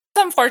something.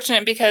 It's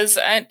unfortunate because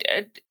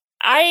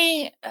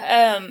I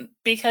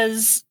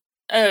because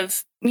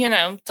of, you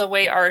know, the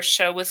way our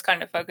show was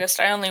kind of focused,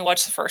 I only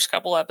watched the first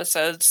couple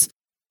episodes.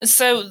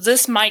 So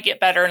this might get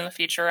better in the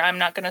future. I'm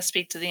not going to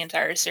speak to the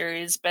entire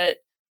series, but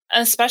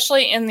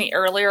especially in the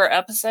earlier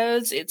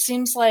episodes, it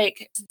seems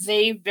like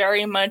they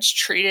very much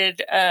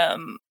treated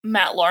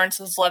Matt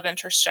Lawrence's love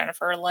interest,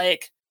 Jennifer,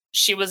 like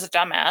she was a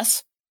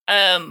dumbass.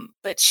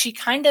 But she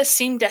kind of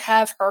seemed to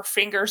have her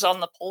fingers on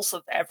the pulse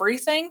of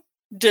everything,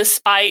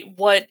 despite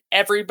what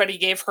everybody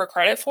gave her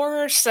credit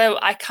for. So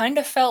I kind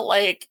of felt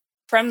like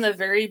from the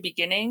very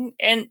beginning,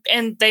 and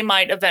they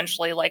might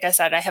eventually, like I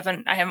said, I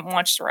haven't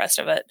watched the rest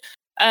of it.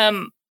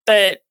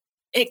 But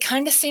it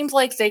kind of seemed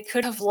like they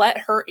could have let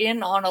her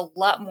in on a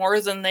lot more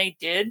than they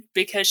did,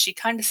 because she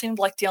kind of seemed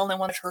like the only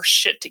one with her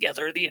shit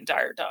together the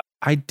entire time.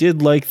 I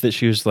did like that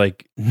she was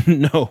like,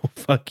 no,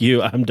 fuck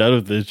you, I'm done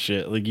with this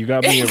shit. Like, you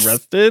got me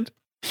arrested?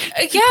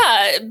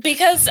 Yeah,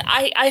 because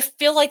I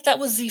feel like that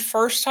was the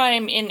first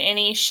time in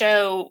any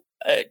show,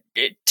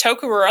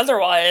 Toku or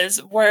otherwise,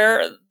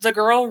 where the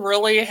girl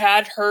really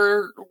had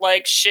her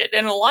like shit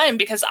in a line,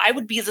 because I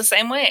would be the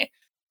same way.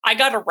 I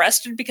got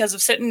arrested because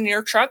of sitting in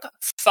your truck.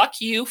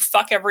 Fuck you.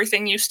 Fuck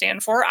everything you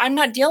stand for. I'm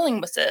not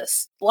dealing with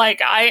this.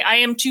 Like, I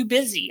am too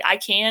busy. I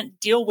can't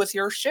deal with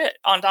your shit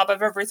on top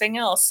of everything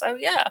else. So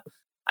yeah,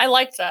 I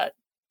like that.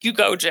 You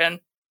go, Jen.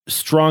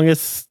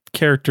 Strongest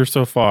character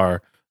so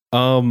far.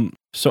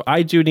 So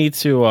I do need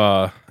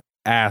to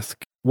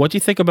ask, what do you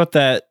think about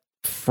that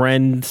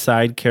friend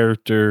side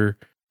character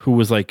who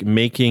was like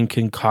making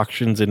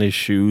concoctions in his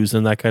shoes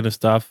and that kind of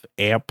stuff?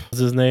 Amp was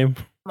his name.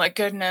 My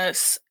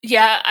goodness.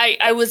 Yeah,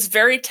 I was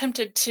very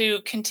tempted to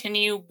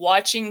continue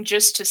watching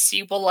just to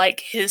see what like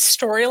his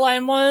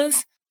storyline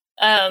was.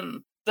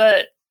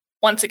 But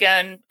once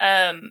again,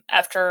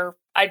 after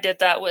I did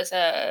that with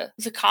a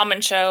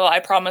Common show. I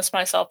promised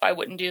myself I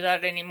wouldn't do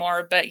that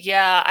anymore. But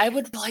yeah, I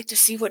would like to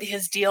see what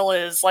his deal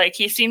is. Like,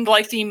 he seemed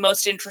like the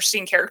most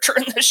interesting character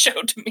in the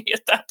show to me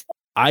at that point.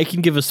 I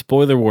can give a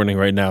spoiler warning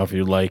right now if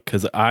you like,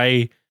 because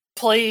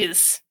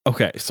Please.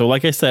 Okay, so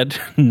like I said,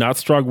 not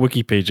strong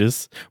wiki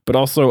pages, but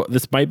also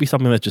this might be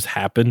something that just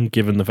happened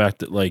given the fact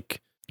that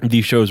like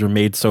these shows were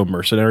made so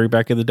mercenary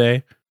back in the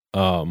day.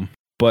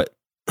 But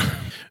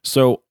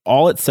so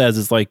all it says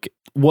is like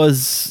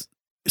was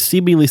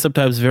seemingly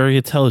sometimes very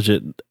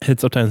intelligent and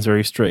sometimes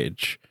very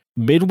strange.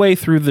 Midway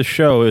through the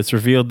show, it's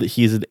revealed that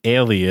he's an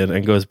alien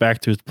and goes back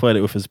to his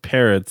planet with his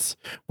parents,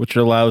 which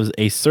allows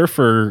a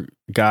surfer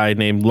guy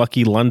named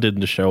Lucky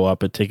London to show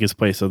up and take his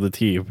place on the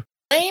team.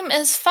 Lame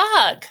as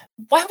fuck.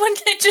 Why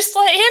wouldn't they just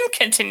let him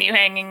continue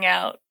hanging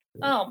out?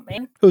 Oh,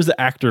 man. It was the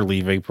actor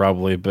leaving,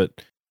 probably,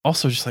 but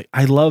also just like,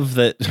 I love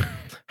that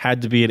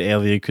had to be an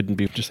alien, couldn't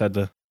be, just had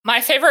to. My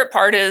favorite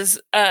part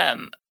is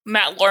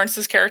Matt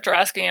Lawrence's character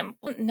asking him,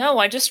 no,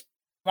 I just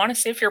want to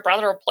see if your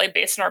brother will play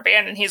bass in our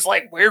band. And he's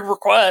like, weird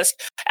request.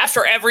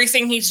 After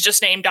everything he's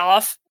just named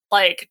off,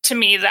 like, to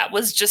me, that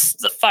was just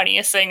the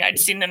funniest thing I'd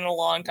seen in a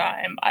long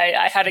time.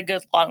 I had a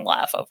good long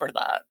laugh over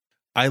that.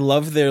 I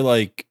love their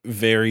like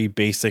very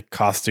basic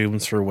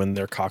costumes for when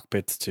they're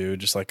cockpits too.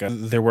 Just like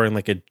they're wearing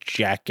like a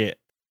jacket.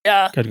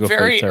 Yeah,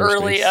 very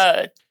early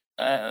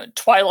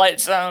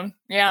Twilight Zone.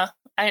 Yeah,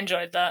 I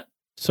enjoyed that.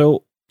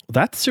 So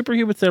that's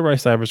Superhuman Samurai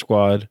Cyber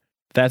Squad.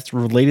 That's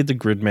related to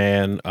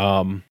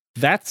Gridman.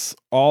 That's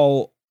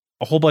all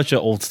a whole bunch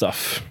of old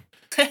stuff.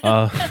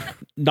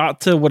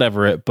 Not to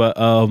whatever it, but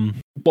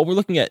what we're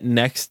looking at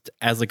next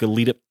as like a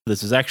lead up.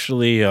 This is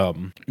actually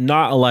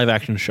not a live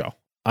action show.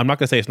 I'm not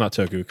going to say it's not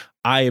Toku.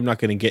 I am not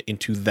going to get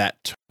into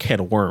that can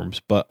of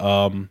worms. But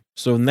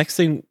so next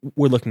thing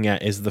we're looking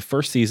at is the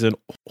first season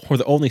or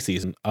the only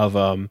season of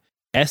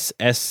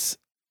SSFS.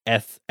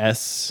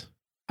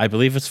 I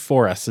believe it's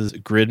 4 S's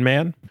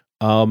Gridman.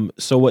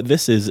 So what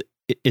this is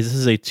this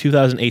is a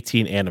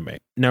 2018 anime.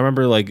 Now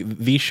remember, like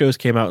these shows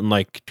came out in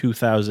like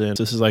 2000.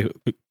 This is like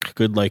a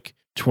good like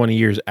 20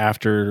 years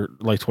after,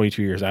 like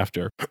 22 years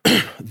after.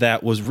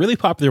 That was really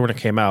popular when it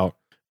came out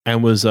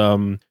and was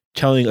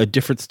telling a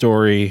different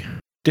story,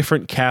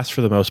 different cast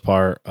for the most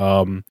part,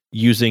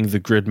 using the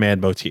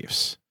Gridman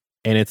motifs.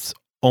 And it's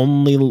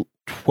only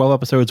 12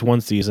 episodes,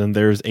 one season.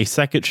 There's a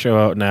second show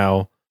out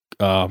now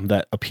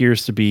that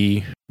appears to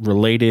be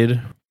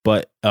related,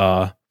 but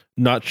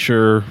not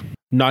sure,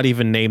 not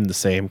even named the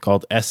same,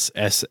 called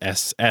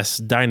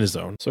SSSS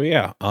Dynazone. So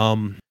yeah,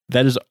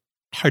 that is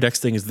our next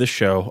thing is this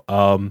show.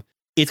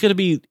 It's going to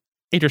be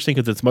interesting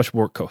because it's much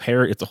more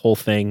coherent. It's a whole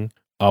thing.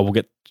 We'll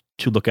get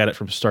to look at it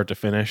from start to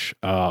finish.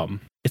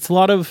 It's a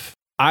lot of,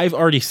 I've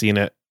already seen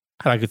it,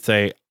 and I could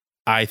say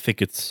I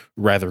think it's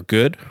rather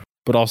good,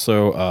 but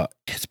also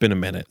it's been a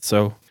minute.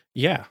 So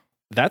yeah,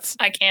 that's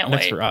I can't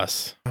next wait for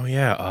us. Oh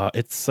yeah,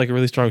 it's like a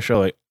really strong show.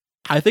 Like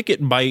I think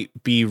it might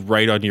be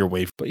right on your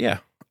wave, but yeah.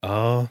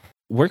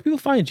 Where can people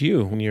find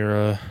you when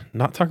you're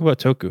not talking about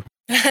Toku?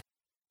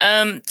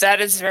 That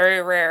is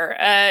very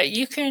rare.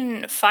 You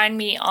can find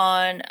me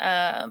on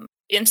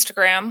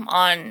Instagram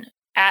on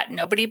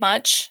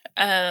 @NobodyMuch.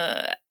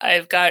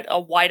 I've got a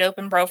wide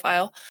open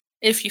profile.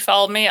 If you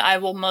follow me, I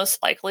will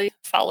most likely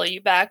follow you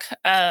back.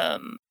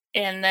 And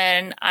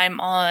then I'm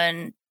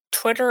on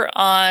Twitter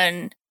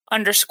on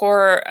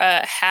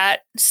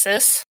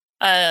 _hatsis.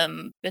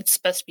 It's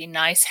supposed to be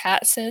nice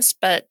hat sis,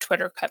 but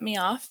Twitter cut me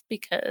off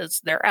because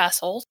they're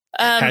assholes.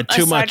 Had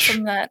too much.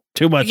 From that,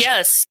 too much.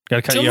 Yes.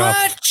 Gotta cut too you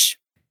much. off.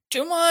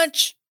 Too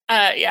much.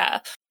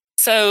 Yeah.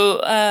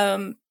 So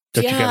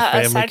yeah,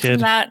 aside from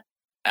that,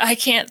 I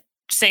can't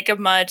think of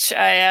much.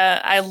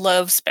 I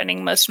love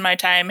spending most of my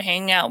time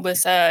hanging out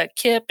with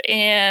Kip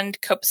and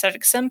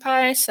Copacetic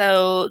Senpai,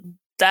 so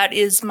that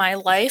is my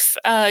life.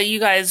 You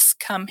guys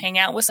come hang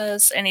out with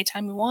us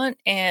anytime you want,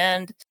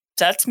 and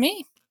that's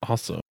me.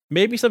 Awesome.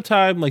 Maybe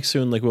sometime like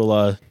soon, like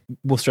we'll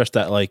stretch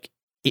that like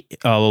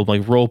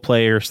role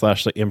player /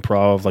 like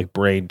improv like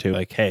brain to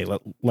like, hey,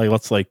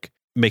 let's like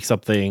make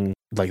something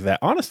like that.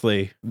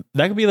 Honestly,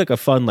 that could be like a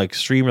fun like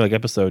stream or like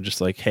episode,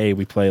 just like, hey,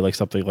 we play like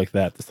something like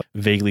that. That's like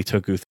vaguely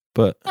Toku.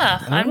 But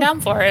I'm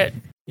down for it.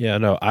 Yeah,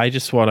 no, I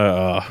just want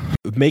to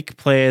make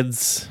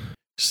plans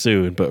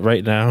soon, but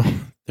right now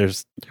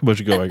there's too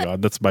much going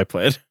on. That's my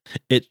plan.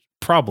 It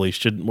probably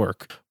shouldn't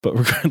work, but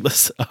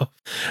regardless,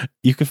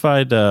 you can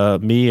find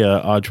me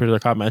on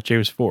twitter.com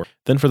 @James4.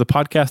 Then for the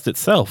podcast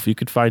itself, you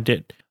could find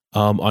it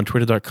on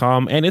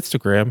twitter.com and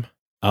Instagram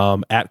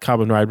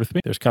 @Common Ride with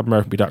me. There's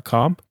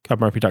commonridewithme.com.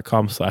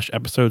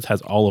 commonridewithme.com/episodes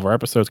has all of our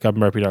episodes.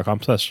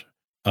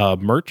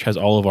 commonridewithme.com/merch has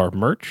all of our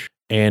merch,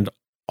 and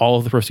all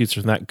of the proceeds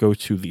from that go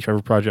to the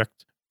Trevor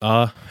Project.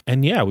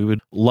 And yeah, we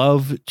would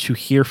love to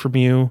hear from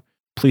you.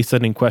 Please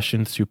send in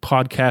questions to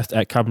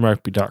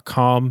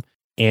podcast@commonridewithme.com.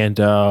 And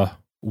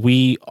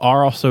we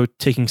are also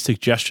taking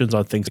suggestions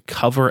on things to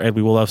cover, and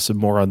we will have some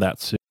more on that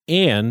soon.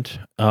 And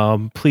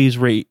please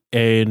rate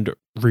and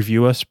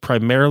review us.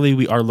 Primarily,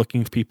 we are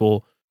looking for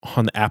people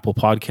on the Apple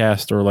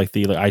Podcast or like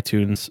the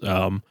iTunes,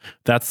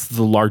 that's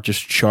the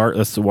largest chart.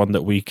 That's the one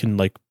that we can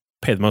like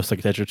pay the most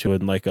attention to,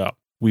 and like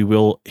we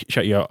will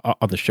shout you out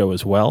on the show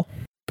as well.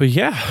 But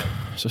yeah,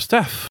 so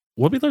Steph,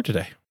 what did we learn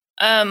today?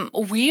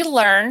 We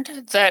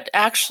learned that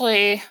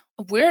actually,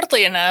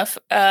 weirdly enough,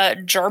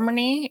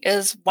 Germany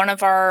is one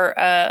of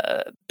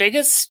our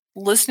biggest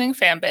listening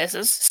fan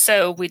bases,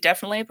 so we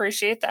definitely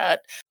appreciate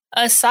that.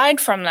 Aside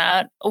from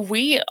that,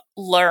 we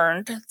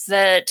learned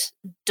that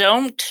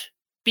don't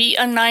be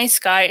a nice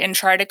guy and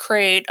try to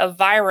create a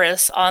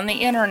virus on the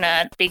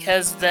internet,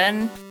 because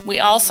then we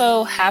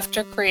also have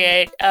to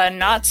create a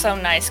not so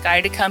nice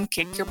guy to come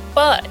kick your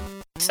butt.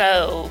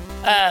 So,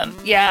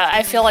 yeah,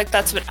 I feel like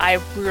that's what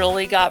I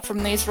really got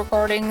from these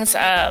recordings.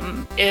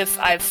 If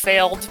I've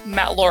failed,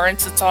 Matt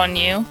Lawrence, it's on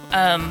you.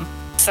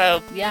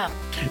 So, yeah.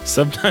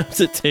 Sometimes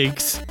it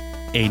takes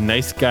a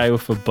nice guy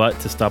with a butt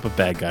to stop a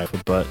bad guy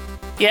with a butt.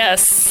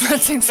 Yes,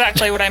 that's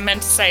exactly what I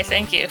meant to say.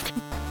 Thank you.